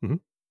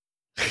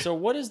 So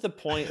what is the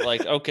point?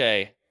 Like,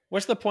 okay,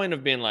 what's the point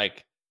of being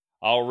like,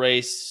 I'll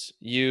race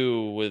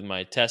you with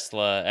my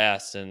Tesla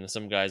S, and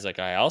some guy's like,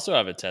 I also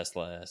have a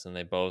Tesla S, and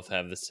they both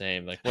have the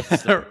same. Like,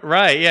 what's the,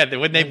 Right? Yeah.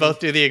 Wouldn't they both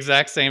do the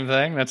exact same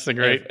thing? That's the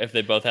great. if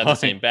they both have the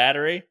same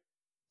battery?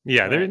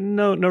 Yeah, there's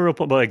no real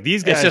point. But like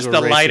these guys, It's just were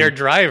the lighter racing-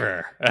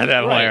 driver at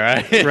that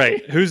Right. point, right?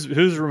 right? Who's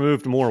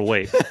removed more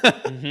weight?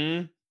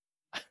 Hmm.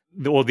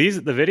 Well, the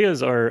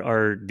videos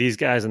are these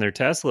guys in their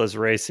Teslas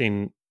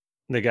racing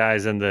the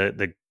guys in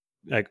the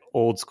like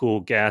old school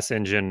gas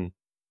engine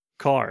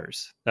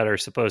cars that are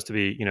supposed to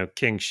be,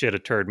 king shit a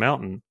turd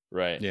mountain.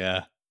 Right.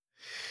 Yeah.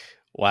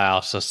 Wow.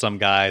 So some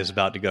guy is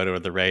about to go to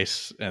the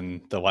race, and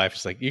the wife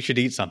is like, "You should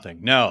eat something."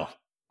 No,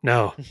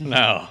 No,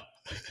 no.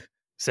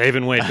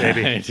 saving weight, I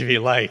baby. need to be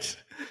light.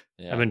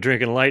 Yeah. I've been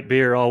drinking light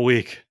beer all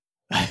week.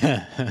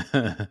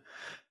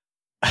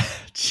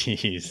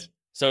 Jeez.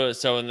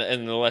 So in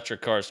the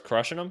electric cars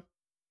crushing them.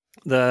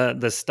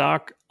 The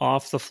stock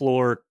off the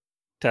floor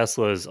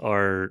Teslas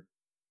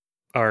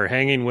are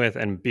hanging with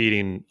and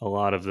beating a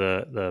lot of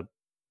the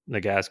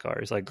gas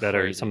cars, like that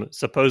Crazy. are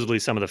supposedly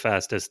some of the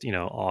fastest,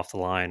 off the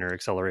line or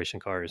acceleration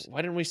cars.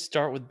 Why didn't we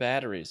start with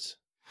batteries?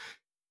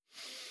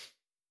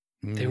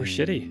 They were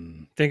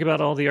shitty. Think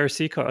about all the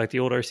RC car, like the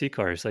old RC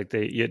cars. Like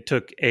it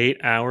took 8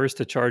 hours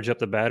to charge up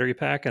the battery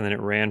pack, and then it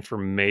ran for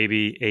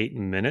maybe 8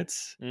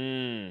 minutes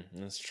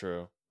That's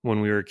true. when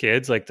we were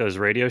kids. Like those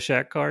Radio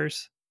Shack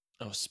cars.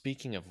 Oh,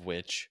 speaking of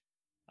which,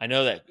 I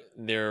know that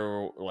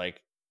they're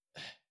like,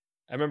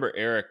 I remember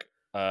Eric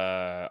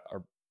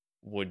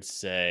would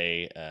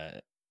say,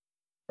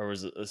 or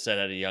was said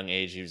at a young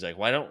age, he was like,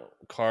 "Why don't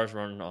cars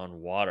run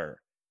on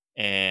water?"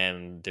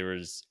 And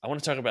I want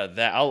to talk about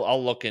that.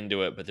 I'll look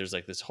into it, but there's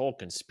like this whole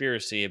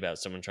conspiracy about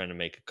someone trying to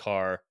make a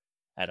car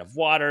out of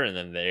water, and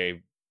then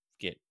they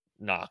get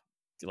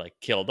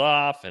killed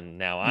off, and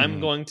now I'm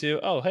going to.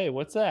 Oh, hey,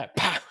 what's that?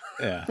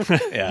 Yeah.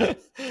 Yeah.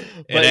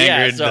 But It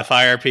angered the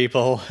fire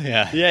people.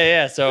 Yeah.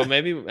 yeah. So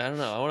maybe I don't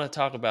know. I want to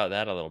talk about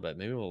that a little bit.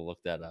 Maybe we'll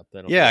look that up.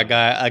 Yeah,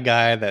 a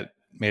guy that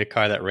made a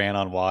car that ran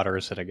on water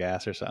instead of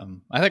gas or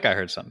something. I think I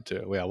heard something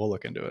too. Yeah, we'll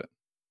look into it.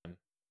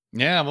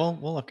 Yeah, we'll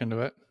look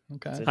into it.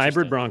 Okay. It's Hybrid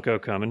interesting. Bronco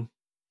coming,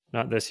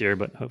 not this year,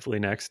 but hopefully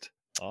next.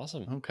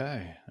 Awesome.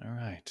 Okay. All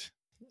right.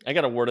 I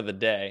got a word of the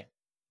day.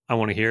 I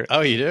want to hear it. Oh,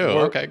 you do?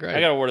 Okay, great.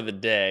 I got a word of the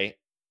day.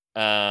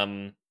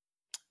 Do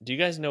you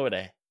guys know what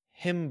a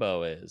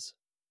himbo is?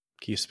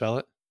 Can you spell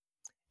it?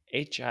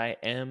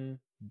 HIMBO.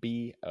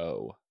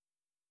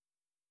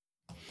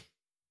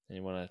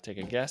 Anyone want to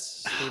take a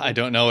guess? Steven? I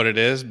don't know what it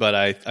is, but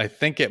I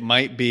think it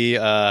might be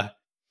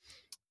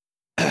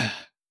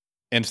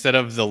instead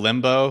of the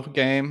limbo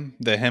game,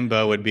 the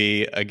himbo would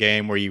be a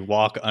game where you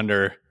walk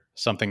under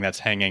something that's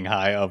hanging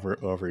high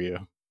over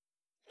you.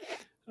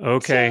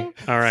 Okay.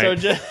 All right.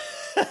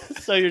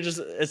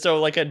 So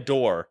like a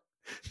door.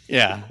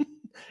 Yeah.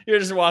 You're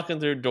just walking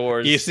through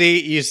doors. You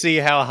see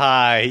how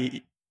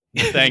high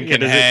the thing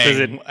can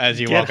hang as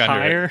you walk under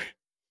higher? it.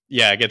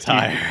 Yeah, it gets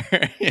higher.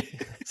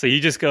 So you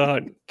just go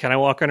out. Can I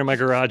walk under my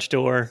garage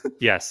door?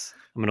 Yes.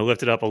 I'm going to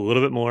lift it up a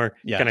little bit more.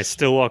 Yes. Can I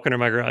still walk under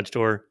my garage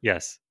door?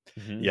 Yes.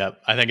 Mhm.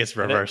 Yep. I think it's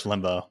reverse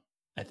limbo.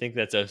 I think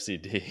that's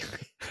OCD.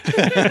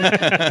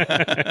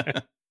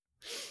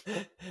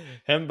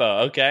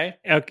 Himbo, okay.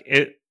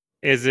 Okay.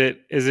 Is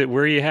it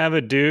where you have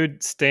a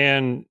dude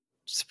stand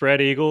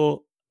spread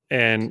eagle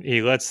and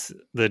he lets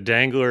the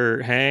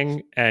dangler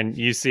hang and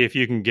you see if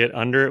you can get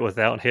under it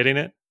without hitting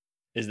it?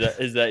 Is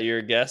that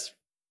your guess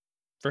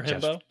for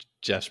himbo?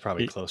 Jeff's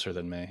probably closer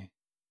than me.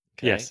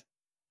 Okay. Yes.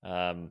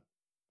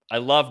 I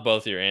love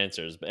both your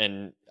answers,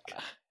 and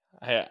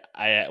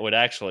I would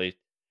actually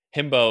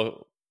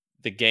himbo.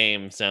 The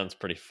game sounds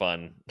pretty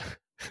fun.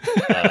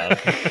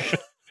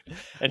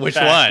 Which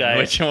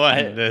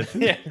one?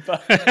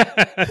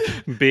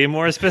 Be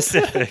more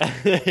specific.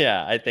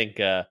 Yeah, I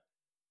think.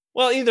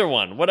 Well, either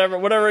one,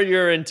 whatever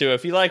you're into.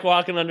 If you like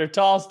walking under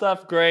tall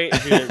stuff, great.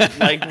 If you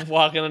like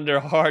walking under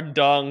hard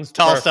dongs,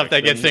 tall perfect. stuff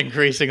that gets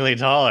increasingly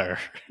taller.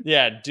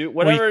 Yeah, do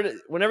whatever.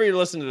 Whenever you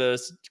listen to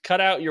this,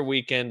 cut out your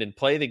weekend and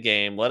play the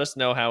game. Let us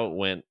know how it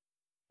went.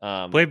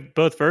 Play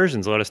both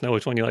versions. Let us know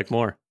which one you like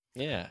more.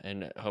 Yeah,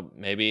 and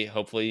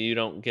hopefully you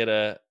don't get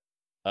a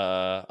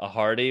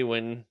hardy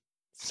when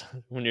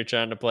you're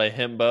trying to play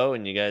himbo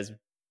and you guys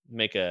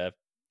make a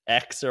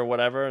X or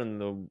whatever,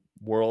 and the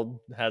world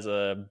has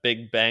a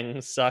big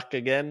bang suck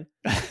again.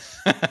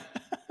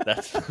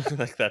 That's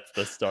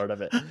the start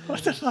of it.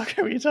 What the fuck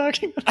are we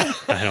talking about?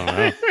 I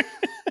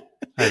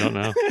don't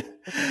know.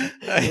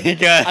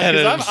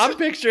 I'm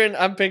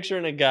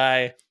picturing a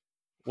guy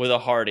with a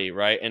hardy,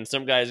 right, and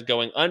some guy's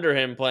going under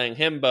him playing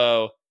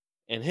himbo,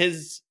 and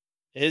he's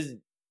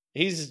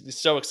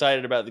so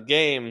excited about the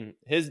game,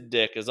 his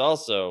dick is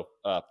also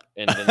up,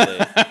 and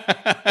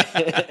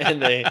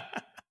then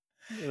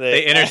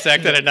They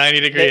intersect at a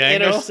 90-degree they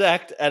angle?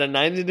 intersect at a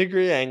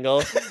 90-degree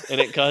angle,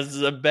 and it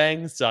causes a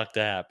bang suck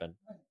to happen.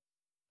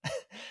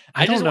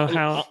 I don't know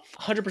how.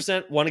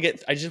 100% want to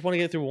get. I just want to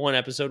get through one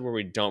episode where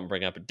we don't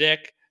bring up a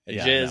dick, a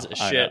jizz, a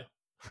shit.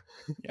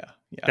 Yeah.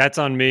 That's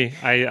on me.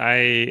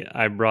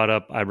 I brought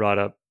up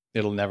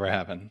It'll never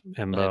happen.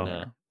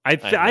 himbo.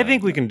 I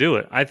think we can do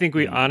it. I think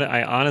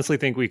I honestly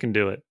think we can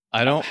do it.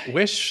 I don't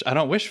wish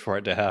for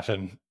it to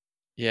happen.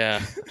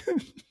 Yeah.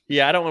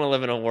 Yeah, I don't want to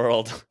live in a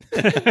world.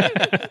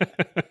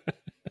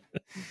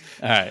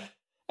 All right.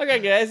 Okay,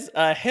 guys.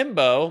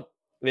 Himbo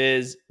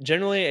is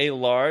generally a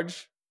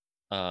large,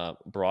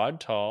 broad,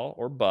 tall,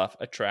 or buff,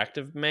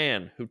 attractive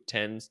man who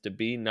tends to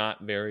be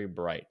not very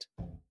bright,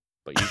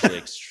 but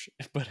usually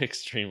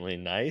extremely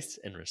nice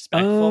and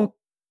respectful.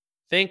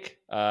 Think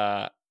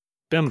Bimbo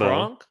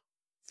Kronk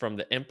from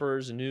The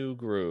Emperor's New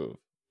Groove,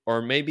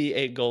 or maybe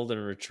a golden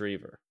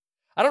retriever.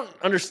 I don't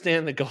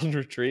understand the golden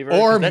retriever.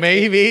 Or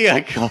maybe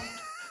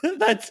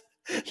that's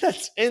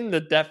in the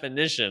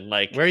definition.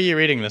 Like, where are you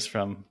reading this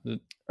from?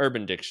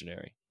 Urban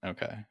Dictionary.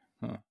 Okay.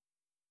 Huh.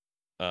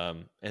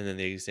 And then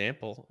the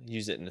example,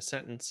 use it in a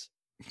sentence.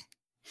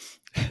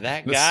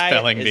 That The guy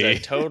spelling is bee.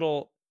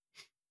 totally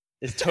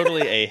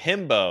a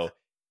himbo.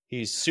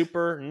 He's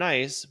super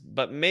nice,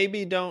 but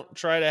maybe don't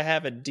try to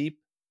have a deep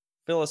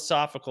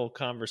philosophical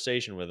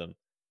conversation with him.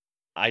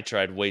 I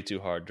tried way too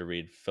hard to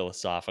read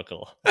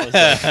philosophical. I was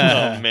like,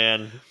 oh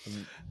man.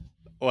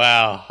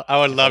 Wow. I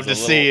would love to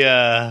see if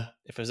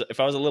I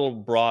was a little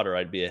broader,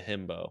 I'd be a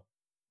himbo.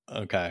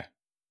 Okay.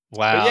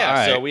 Wow. But yeah, all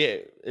right.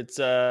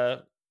 so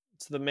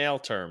it's the male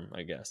term,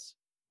 I guess.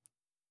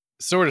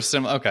 Sort of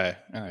similar. Okay.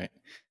 All right.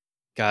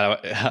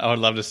 God, I would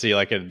love to see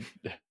like a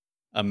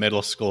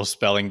middle school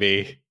spelling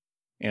bee.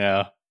 You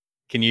know,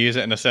 can you use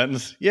it in a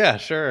sentence? Yeah,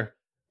 sure.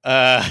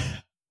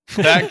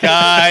 That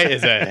guy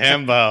is a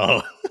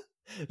himbo.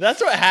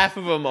 That's what half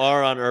of them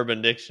are on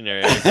Urban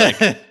Dictionary.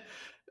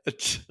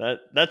 It's like,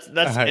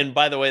 that's right. And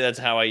by the way, that's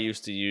how I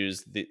used to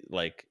use the,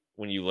 like,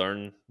 when you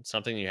learn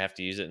something, you have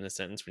to use it in a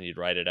sentence when you'd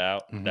write it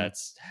out. Mhm.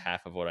 That's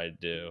half of what I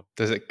do.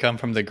 Does it come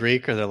from the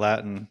Greek or the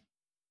Latin?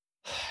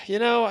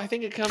 I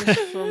think it comes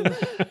from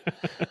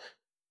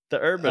the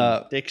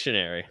Urban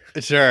Dictionary.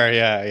 Sure.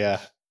 Yeah.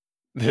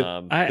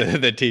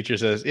 The teacher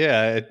says,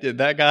 "Yeah,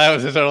 that guy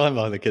was a total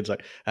himbo." The kid's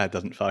like, "That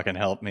doesn't fucking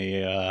help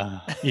me."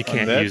 You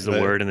can't use the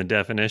word in the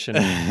definition.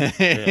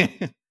 Yeah.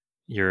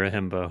 You're a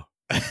himbo.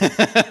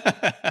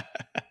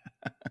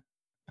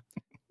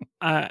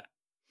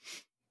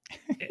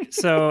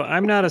 So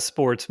I'm not a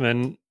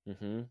sportsman.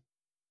 Mm-hmm.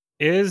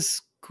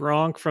 Is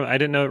Gronk from? I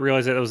didn't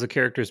realize that it was a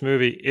character's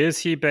movie. Is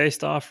he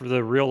based off of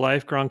the real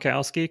life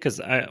Gronkowski? Because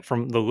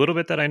from the little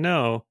bit that I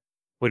know,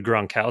 would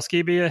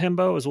Gronkowski be a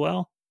himbo as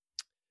well?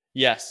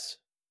 Yes.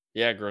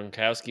 Yeah,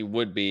 Gronkowski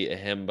would be a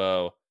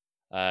himbo.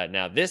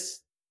 Now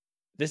this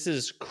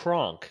is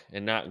Kronk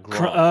and not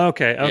Gronk.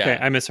 Okay. Yeah.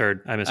 I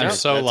misheard. I'm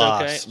so That's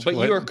lost. okay. But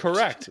you are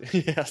correct.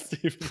 Yeah,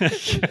 Steve.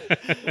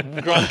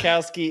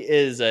 Gronkowski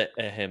is a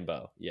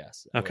himbo.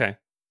 Yes. Okay.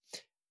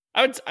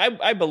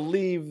 I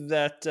believe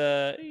that.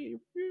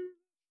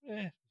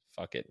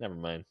 Fuck it. Never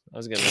mind. I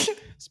was gonna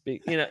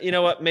speak. You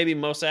know what? Maybe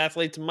most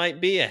athletes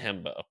might be a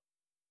himbo.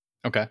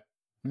 Okay.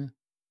 Yeah.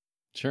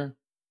 Sure.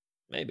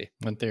 Maybe.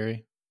 In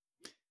theory.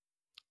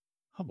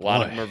 Oh, a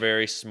lot of them are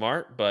very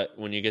smart, but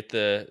when you get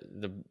the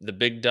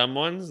big dumb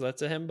ones,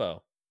 that's a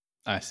himbo.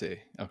 I see.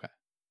 Okay.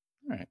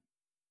 All right.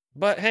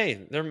 But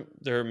hey,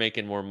 they're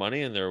making more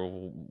money and they're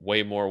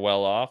way more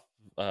well off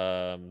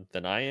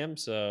than I am.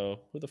 So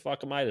who the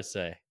fuck am I to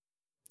say?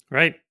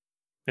 Right.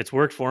 It's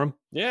worked for him.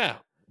 Yeah,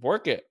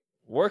 work it,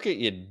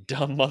 you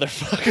dumb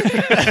motherfucker.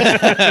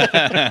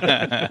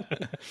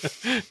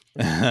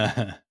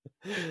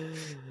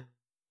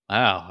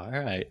 Wow. All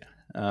right.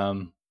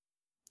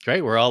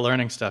 Great. We're all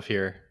learning stuff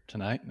here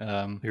tonight.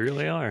 We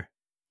really are.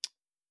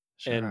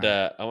 Sure. And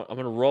I'm going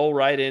to roll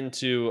right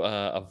into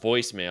a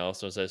voicemail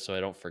so I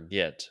don't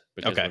forget.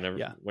 Because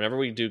whenever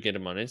we do get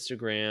them on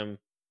Instagram,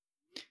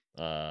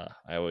 I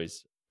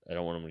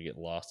don't want them to get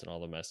lost in all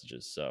the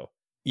messages. So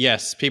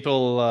yes,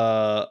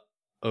 people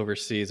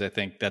overseas, I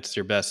think that's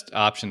your best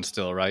option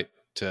still, right?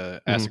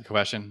 To ask a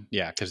question.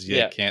 Yeah, because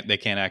they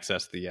can't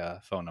access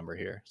the phone number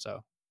here.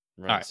 So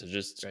right. So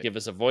just give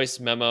us a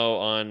voice memo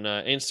on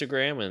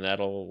Instagram, and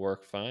that'll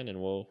work fine, and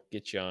we'll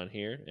get you on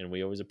here, and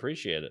we always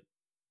appreciate it.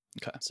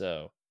 Okay.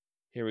 So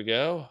here we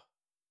go.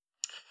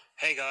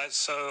 Hey guys,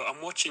 so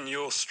I'm watching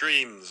your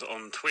streams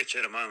on Twitch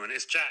at the moment.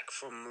 It's Jack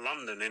from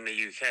London in the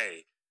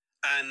UK.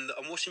 And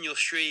I'm watching your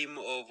stream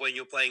of when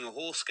you're playing a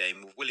horse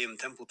game with William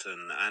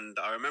Templeton. And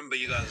I remember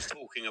you guys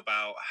talking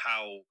about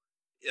how,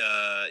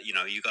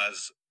 you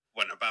guys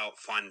went about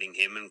finding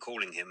him and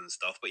calling him and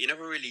stuff, but you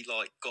never really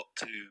got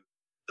to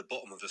the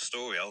bottom of the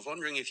story. I was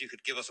wondering if you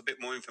could give us a bit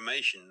more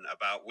information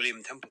about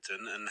William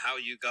Templeton and how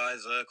you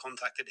guys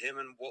contacted him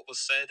and what was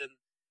said, and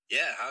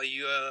how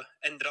you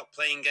ended up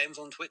playing games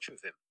on Twitch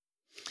with him.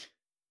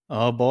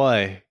 Oh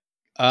boy,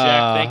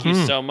 Jack, thank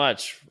you so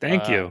much.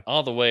 Thank you.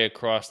 All the way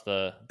across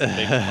the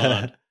big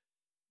pond.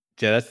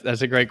 Yeah,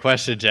 that's a great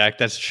question, Jack.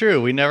 That's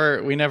true. We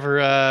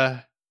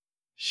never.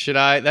 Should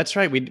I? That's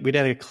right. We did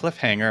a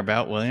cliffhanger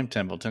about William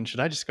Templeton. Should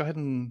I just go ahead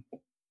and?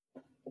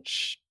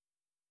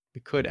 We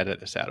could edit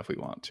this out if we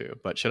want to,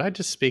 but should I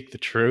just speak the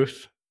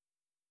truth?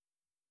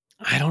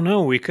 I don't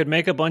know. We could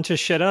make a bunch of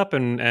shit up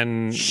and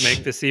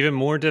make this even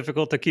more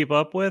difficult to keep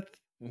up with.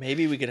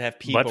 Maybe we could have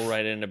people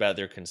write in about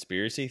their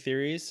conspiracy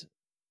theories.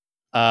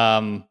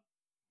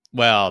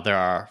 Well, there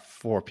are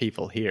 4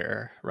 people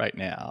here right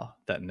now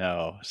that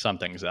know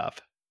something's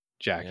up.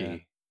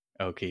 Jackie,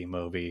 Oki,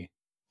 Moby,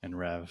 and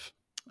Rev.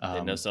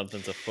 They know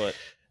something's afoot.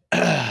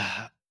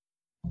 I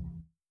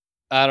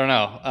don't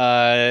know.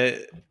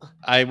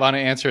 I want to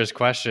answer his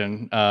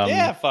question.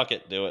 Yeah, fuck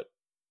it. Do it.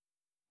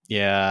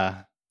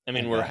 Yeah. I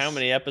mean, we're how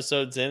many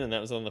episodes in, and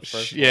that was on the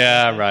first one?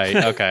 Yeah, right.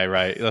 Okay,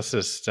 right. Let's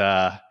just...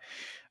 all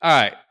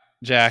right,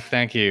 Jack,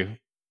 thank you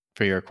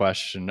for your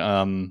question.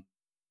 And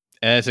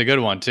it's a good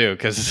one, too,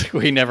 because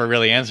we never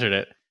really answered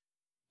it.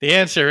 The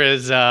answer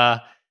is...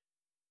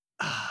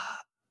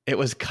 it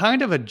was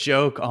kind of a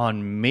joke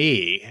on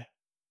me.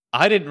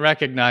 I didn't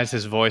recognize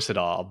his voice at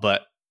all,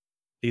 but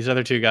these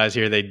other 2 guys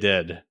here, they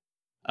did.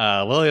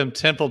 William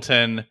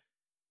Templeton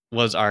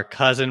was our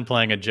cousin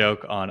playing a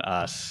joke on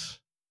us,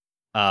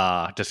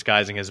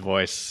 disguising his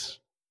voice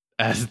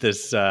as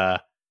this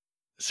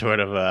sort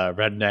of a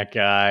redneck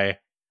guy.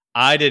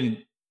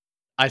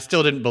 I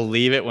still didn't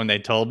believe it when they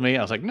told me.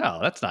 I was like, no,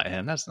 that's not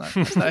him. That's not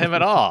him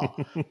at all.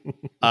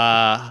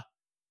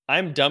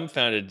 I'm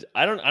dumbfounded.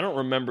 I don't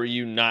remember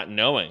you not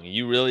knowing.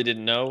 You really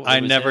didn't know? I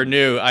never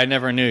knew.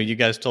 You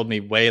guys told me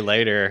way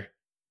later.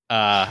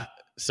 And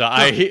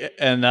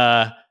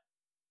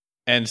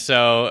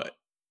so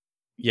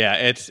yeah,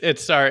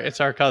 it's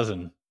our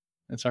cousin.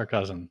 It's our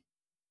cousin.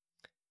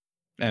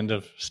 End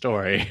of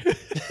story.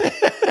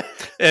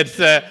 It's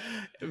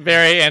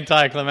very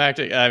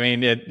anticlimactic. I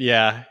mean,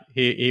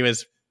 he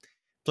was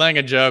playing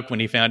a joke when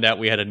he found out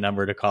we had a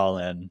number to call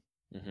in.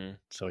 Mm-hmm.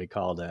 So he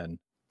called in,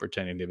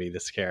 pretending to be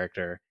this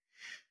character.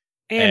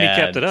 And he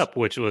kept it up,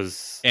 which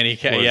was...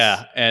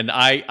 Yeah. And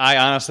I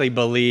honestly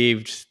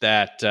believed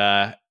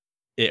that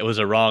it was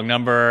a wrong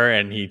number,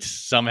 and he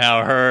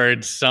somehow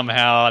heard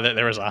that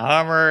there was a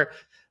Hummer.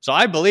 So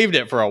I believed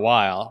it for a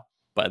while,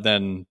 but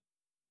then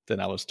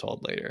I was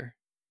told later.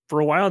 For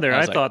a while there,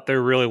 I thought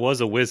there really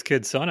was a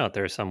WizKid son out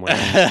there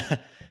somewhere.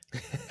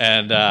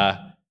 And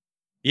I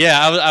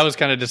was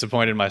kind of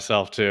disappointed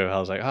myself too. I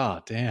was like,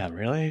 oh, damn,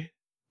 really?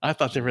 I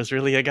thought there was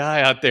really a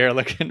guy out there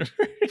looking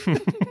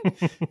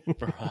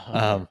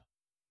for...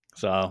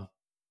 So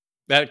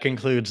that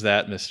concludes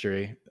that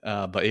mystery.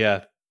 But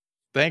yeah,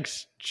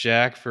 thanks,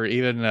 Jack, for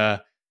even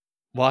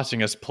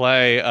watching us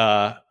play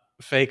a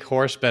fake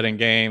horse betting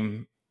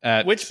game.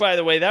 Which, by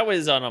the way, that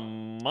was on a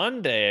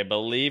Monday, I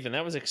believe, and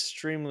that was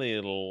extremely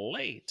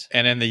late.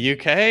 And in the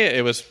UK,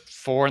 it was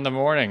 4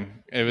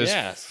 a.m. It was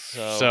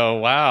so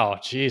wow.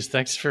 Geez,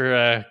 thanks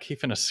for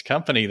keeping us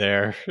company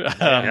there.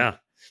 Yeah.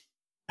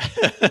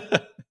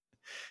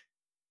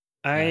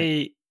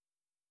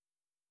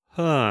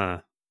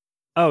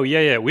 Oh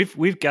yeah.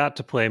 We've got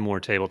to play more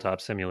Tabletop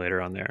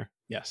Simulator on there.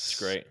 Yes, it's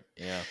great.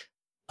 Yeah.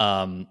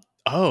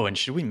 Oh, and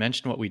should we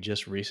mention what we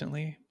just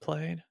recently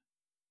played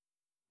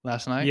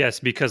last night? Yes,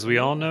 because we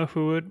all know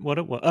what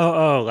it was.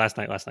 Oh, last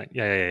night.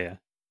 Yeah.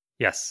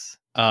 Yes.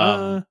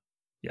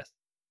 Yes.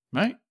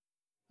 Right?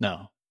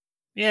 No.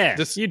 Yeah.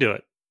 You do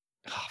it.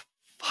 Oh,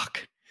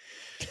 fuck.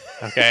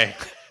 Okay.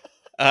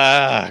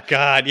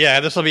 God. Yeah,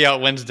 this will be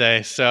out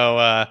Wednesday.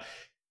 So,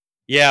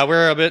 yeah,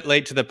 we're a bit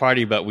late to the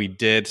party, but we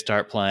did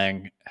start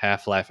playing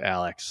Half-Life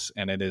Alyx,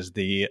 and it is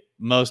the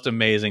most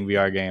amazing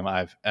VR game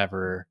I've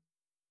ever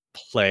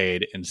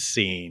played and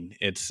seen.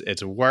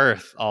 It's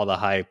worth all the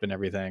hype and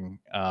everything.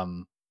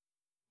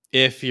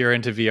 If you're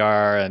into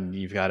VR and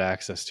you've got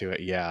access to it,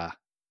 yeah,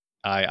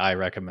 I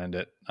recommend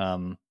it.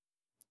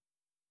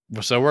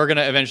 So we're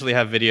gonna eventually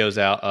have videos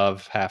out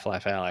of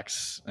Half-Life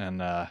Alyx,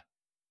 and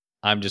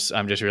I'm just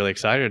really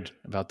excited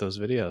about those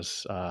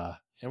videos.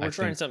 And we're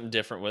trying something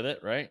different with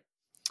it, right?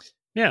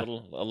 Yeah,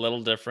 a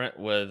little different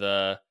with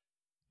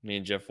me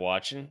and Jeff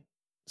watching.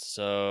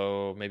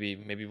 So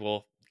maybe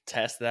we'll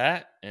test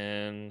that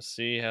and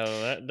see how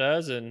that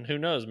does, and who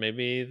knows,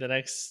 maybe the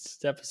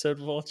next episode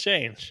will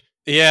change.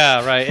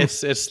 Yeah, right.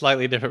 It's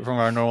slightly different from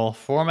our normal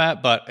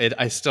format, but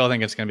I still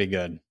think it's going to be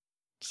good.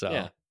 So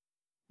yeah,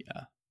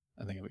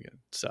 I think it'll be good.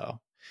 So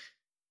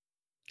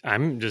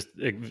I'm just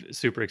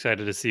super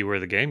excited to see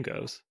where the game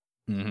goes.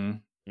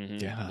 Mm-hmm.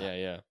 Mm-hmm.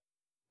 Yeah.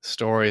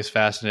 Story is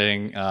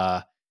fascinating.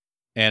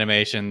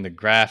 Animation, the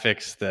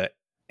graphics, the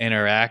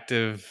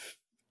interactive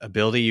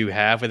ability you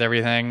have with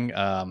everything,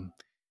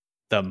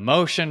 the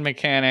motion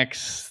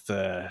mechanics,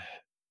 the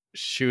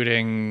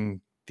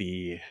shooting,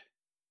 the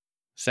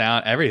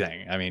sound,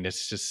 everything. I mean,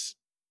 it's just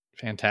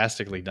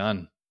fantastically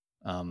done.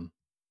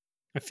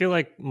 I feel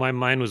like my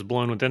mind was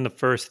blown within the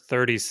first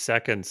 30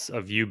 seconds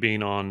of you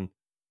being on,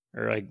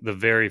 or like the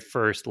very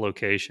first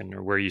location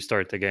or where you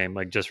start the game.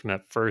 Like just from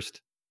that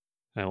first,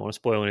 I don't want to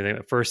spoil anything,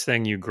 the first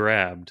thing you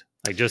grabbed,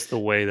 like just the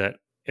way that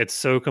it's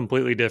so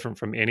completely different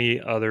from any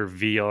other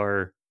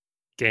VR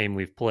game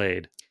we've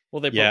played. Well,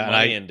 they put Yeah, and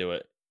money into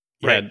it.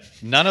 Yeah, Right.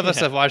 none of us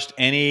have watched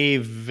any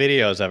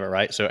videos of it,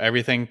 right? So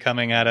everything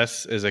coming at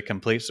us is a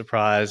complete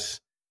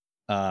surprise,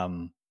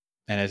 and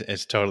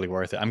it's totally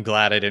worth it. I'm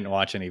glad I didn't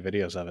watch any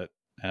videos of it,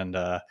 and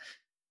now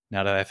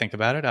that I think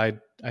about it,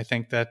 I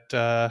think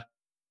that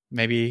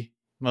maybe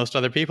most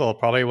other people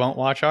probably won't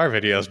watch our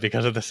videos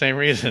because of the same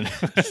reason.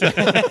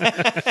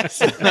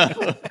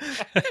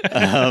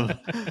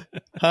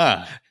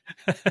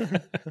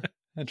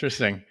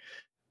 Interesting.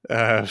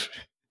 But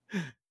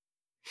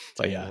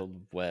yeah.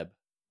 Tangled web.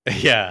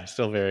 Yeah,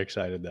 still very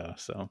excited though.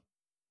 So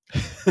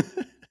It's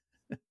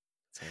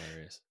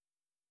hilarious.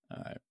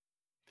 all right.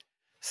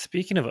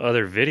 Speaking of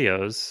other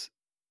videos,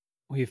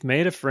 we've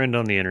made a friend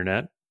on the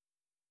internet.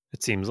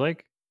 It seems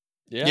like.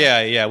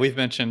 Yeah. We've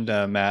mentioned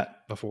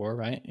Matt before,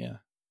 right? Yeah.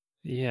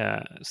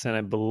 Yeah. So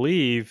I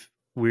believe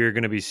we're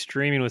going to be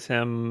streaming with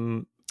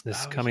him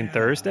this coming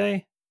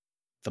Thursday.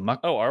 The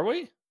muck. Oh, are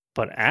we?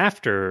 But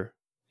after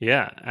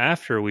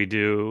we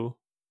do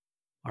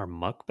our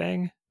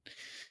mukbang.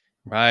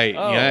 Right.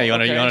 Oh, yeah. You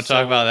want okay, to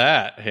talk about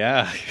that?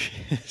 Yeah.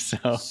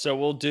 So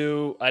we'll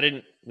do.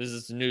 This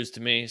is news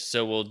to me.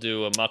 So we'll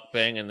do a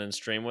mukbang and then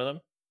stream with him.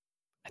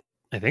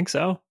 I think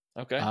so.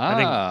 Okay.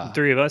 I think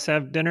 3 of us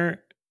have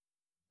dinner.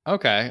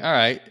 Okay. All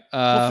right.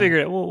 We'll figure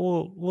it.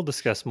 We'll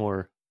discuss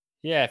more.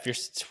 Yeah.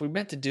 We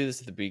meant to do this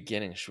at the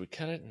beginning. Should we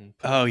cut it?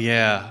 Oh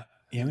yeah.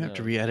 Yeah. We have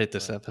to No, re-edit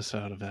this but-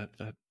 episode of that.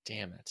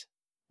 Damn it.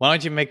 Why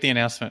don't you make the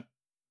announcement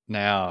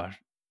now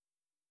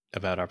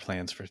about our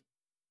plans for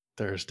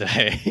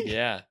Thursday?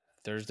 Yeah.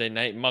 Thursday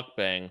night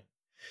mukbang.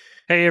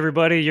 Hey,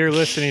 everybody, you're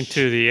listening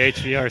to the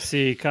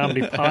HVRC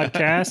Comedy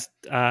Podcast.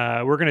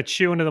 We're going to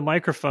chew into the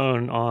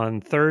microphone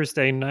on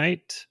Thursday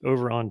night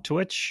over on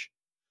Twitch.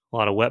 A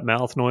lot of wet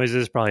mouth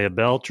noises, probably a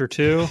belch or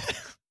two.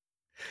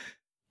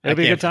 It'll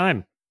be a good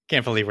time.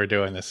 Can't believe we're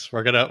doing this.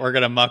 We're gonna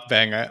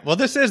mukbang. Well,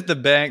 this is the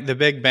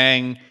Big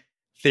Bang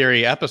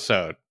Theory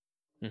episode.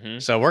 Mm-hmm.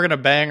 So we're gonna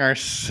bang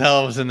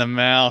ourselves in the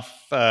mouth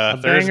A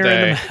banger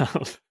Thursday, in the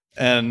mouth.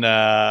 and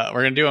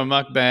we're gonna do a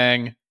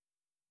mukbang.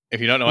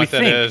 If you don't know what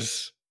that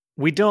is,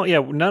 We don't,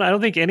 I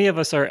don't think any of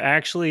us are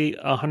actually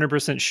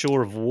 100%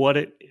 sure of what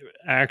it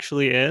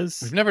actually is.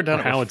 we've never done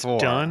or it how before.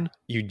 it's done.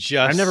 You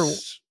just I've never-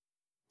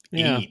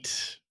 Yeah.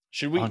 eat.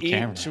 Should we On eat?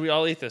 camera. Should we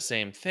all eat the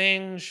same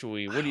thing? Should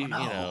we? What do you?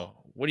 don't You know. know?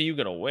 What are you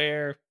gonna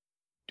wear?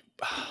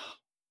 Oh,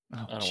 I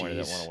don't want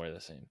jeez. to wear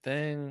the same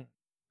thing.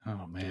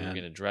 Oh We're man,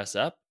 gonna dress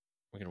up.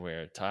 We're gonna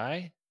wear a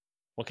tie.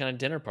 What kind of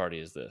dinner party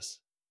is this?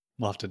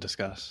 we'll have to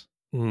discuss.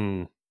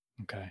 Hmm.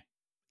 Okay.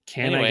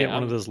 Can I Anyway, get one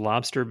I'm- of those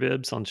lobster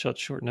bibs on such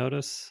short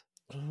notice?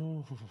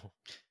 Ooh.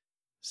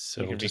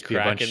 So You're it'll gonna be just be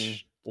a cracking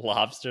bunch.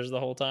 lobsters the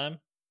whole time.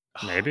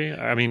 Maybe.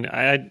 I mean,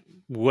 I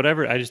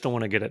whatever. I just don't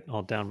want to get it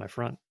all down my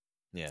front.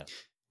 Yeah.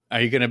 Are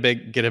you gonna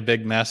get a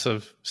big mess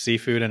of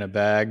seafood in a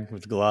bag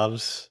with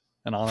gloves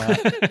and all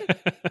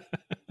that?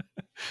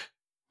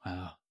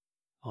 Wow.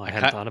 Oh, I I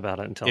hadn't ca- thought about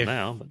it until if-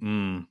 now.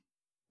 But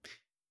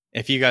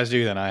If you guys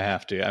do, then I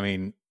have to. I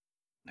mean,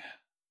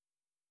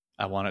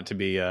 I want it to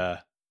be an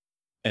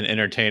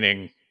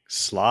entertaining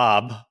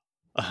slob.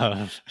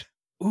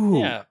 ooh,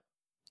 Yeah.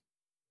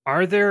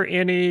 are there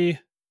any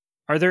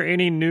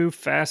new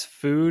fast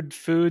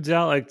foods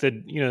out like like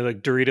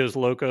Doritos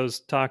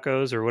Locos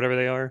Tacos or whatever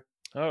they are?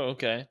 Oh,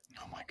 okay.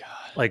 Oh my god!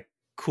 Like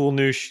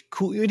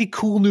any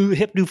cool new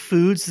hip new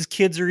foods these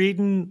kids are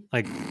eating?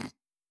 Like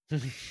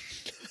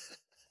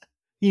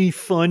any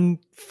fun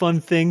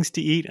things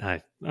to eat?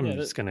 I'm Yeah,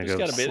 just gonna there's go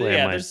gotta be, slam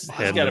yeah, my there's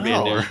head. got to in be the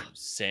a floor. new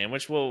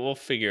sandwich. We'll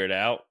figure it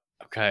out.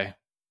 Okay.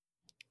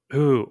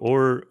 Ooh,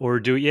 or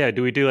do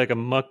we do like a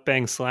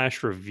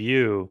mukbang /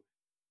 review?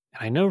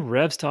 I know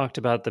Rev's talked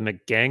about the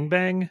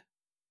McGangbang.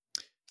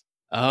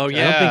 Oh I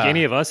yeah. don't think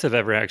any of us have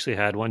ever actually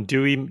had one.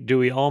 Do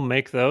we all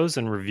make those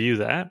and review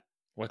that?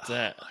 What's Oh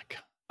that? my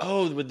god.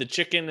 Oh, with the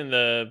chicken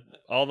and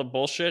all the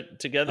bullshit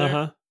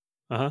together.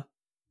 Uh-huh.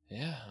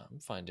 Yeah, I'm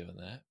fine doing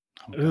that.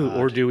 Oh, Ooh,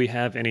 or God. do we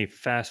have any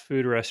fast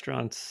food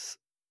restaurants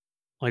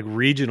like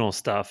regional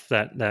stuff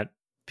that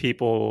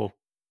people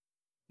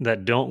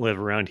that don't live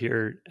around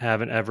here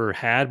haven't ever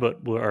had but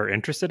are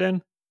interested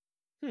in?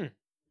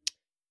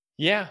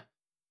 Yeah,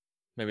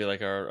 maybe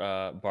like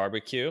our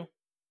barbecue.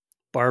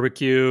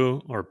 Barbecue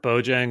or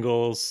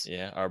Bojangles.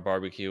 Yeah, our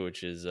barbecue,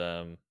 which is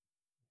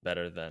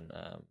better than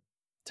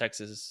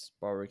Texas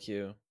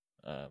barbecue.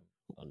 I'll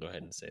go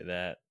ahead and say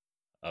that.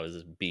 I was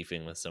just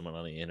beefing with someone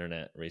on the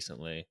internet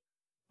recently.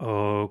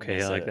 Oh, okay.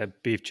 They I like said-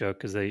 that beef joke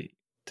because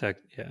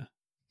yeah.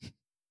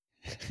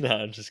 No,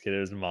 I'm just kidding.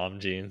 It was mom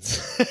jeans.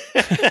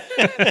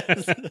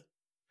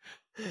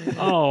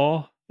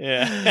 Oh,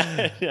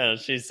 yeah. Yeah.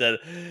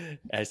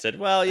 I said,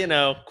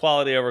 well,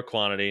 quality over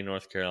quantity.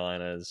 North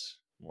Carolina is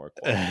more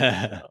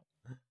quality.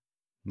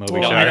 Moby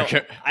No,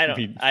 Shark.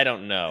 I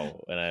don't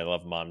know. And I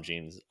love mom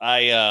jeans.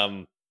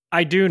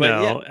 I do But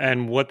know,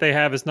 and what they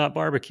have is not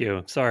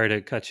barbecue. Sorry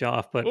to cut you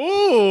off, but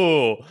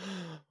Ooh.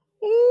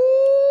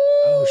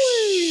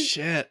 Oh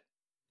shit!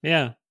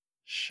 yeah,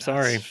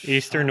 Sorry,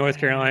 Eastern North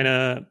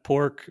Carolina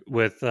pork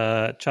with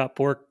chopped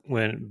pork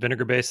when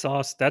vinegar-based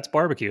sauce. That's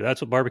barbecue.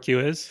 That's what barbecue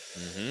is.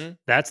 Mm-hmm.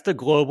 That's the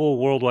global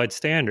worldwide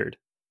standard.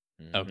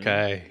 Mm-hmm.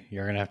 Okay,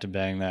 you're gonna have to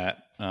bang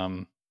that.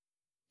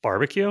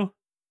 Barbecue?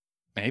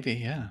 Maybe,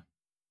 yeah.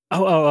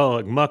 Oh,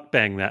 like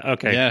mukbang that.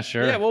 Okay. Yeah,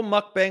 sure. Yeah, we'll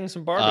mukbang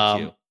some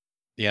barbecue.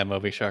 Yeah,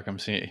 Moby Shark, I'm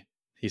seeing.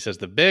 He says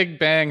the Big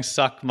Bang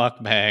suck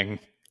mukbang.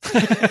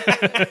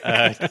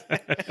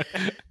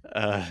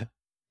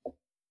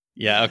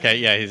 Yeah, okay,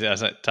 yeah. He's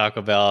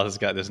Taco Bell has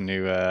got this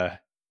new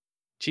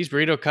cheese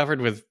burrito covered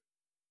with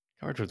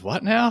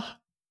what now?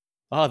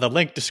 Oh, the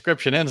link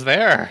description ends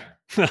there.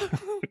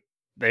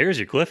 There's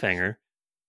your cliffhanger.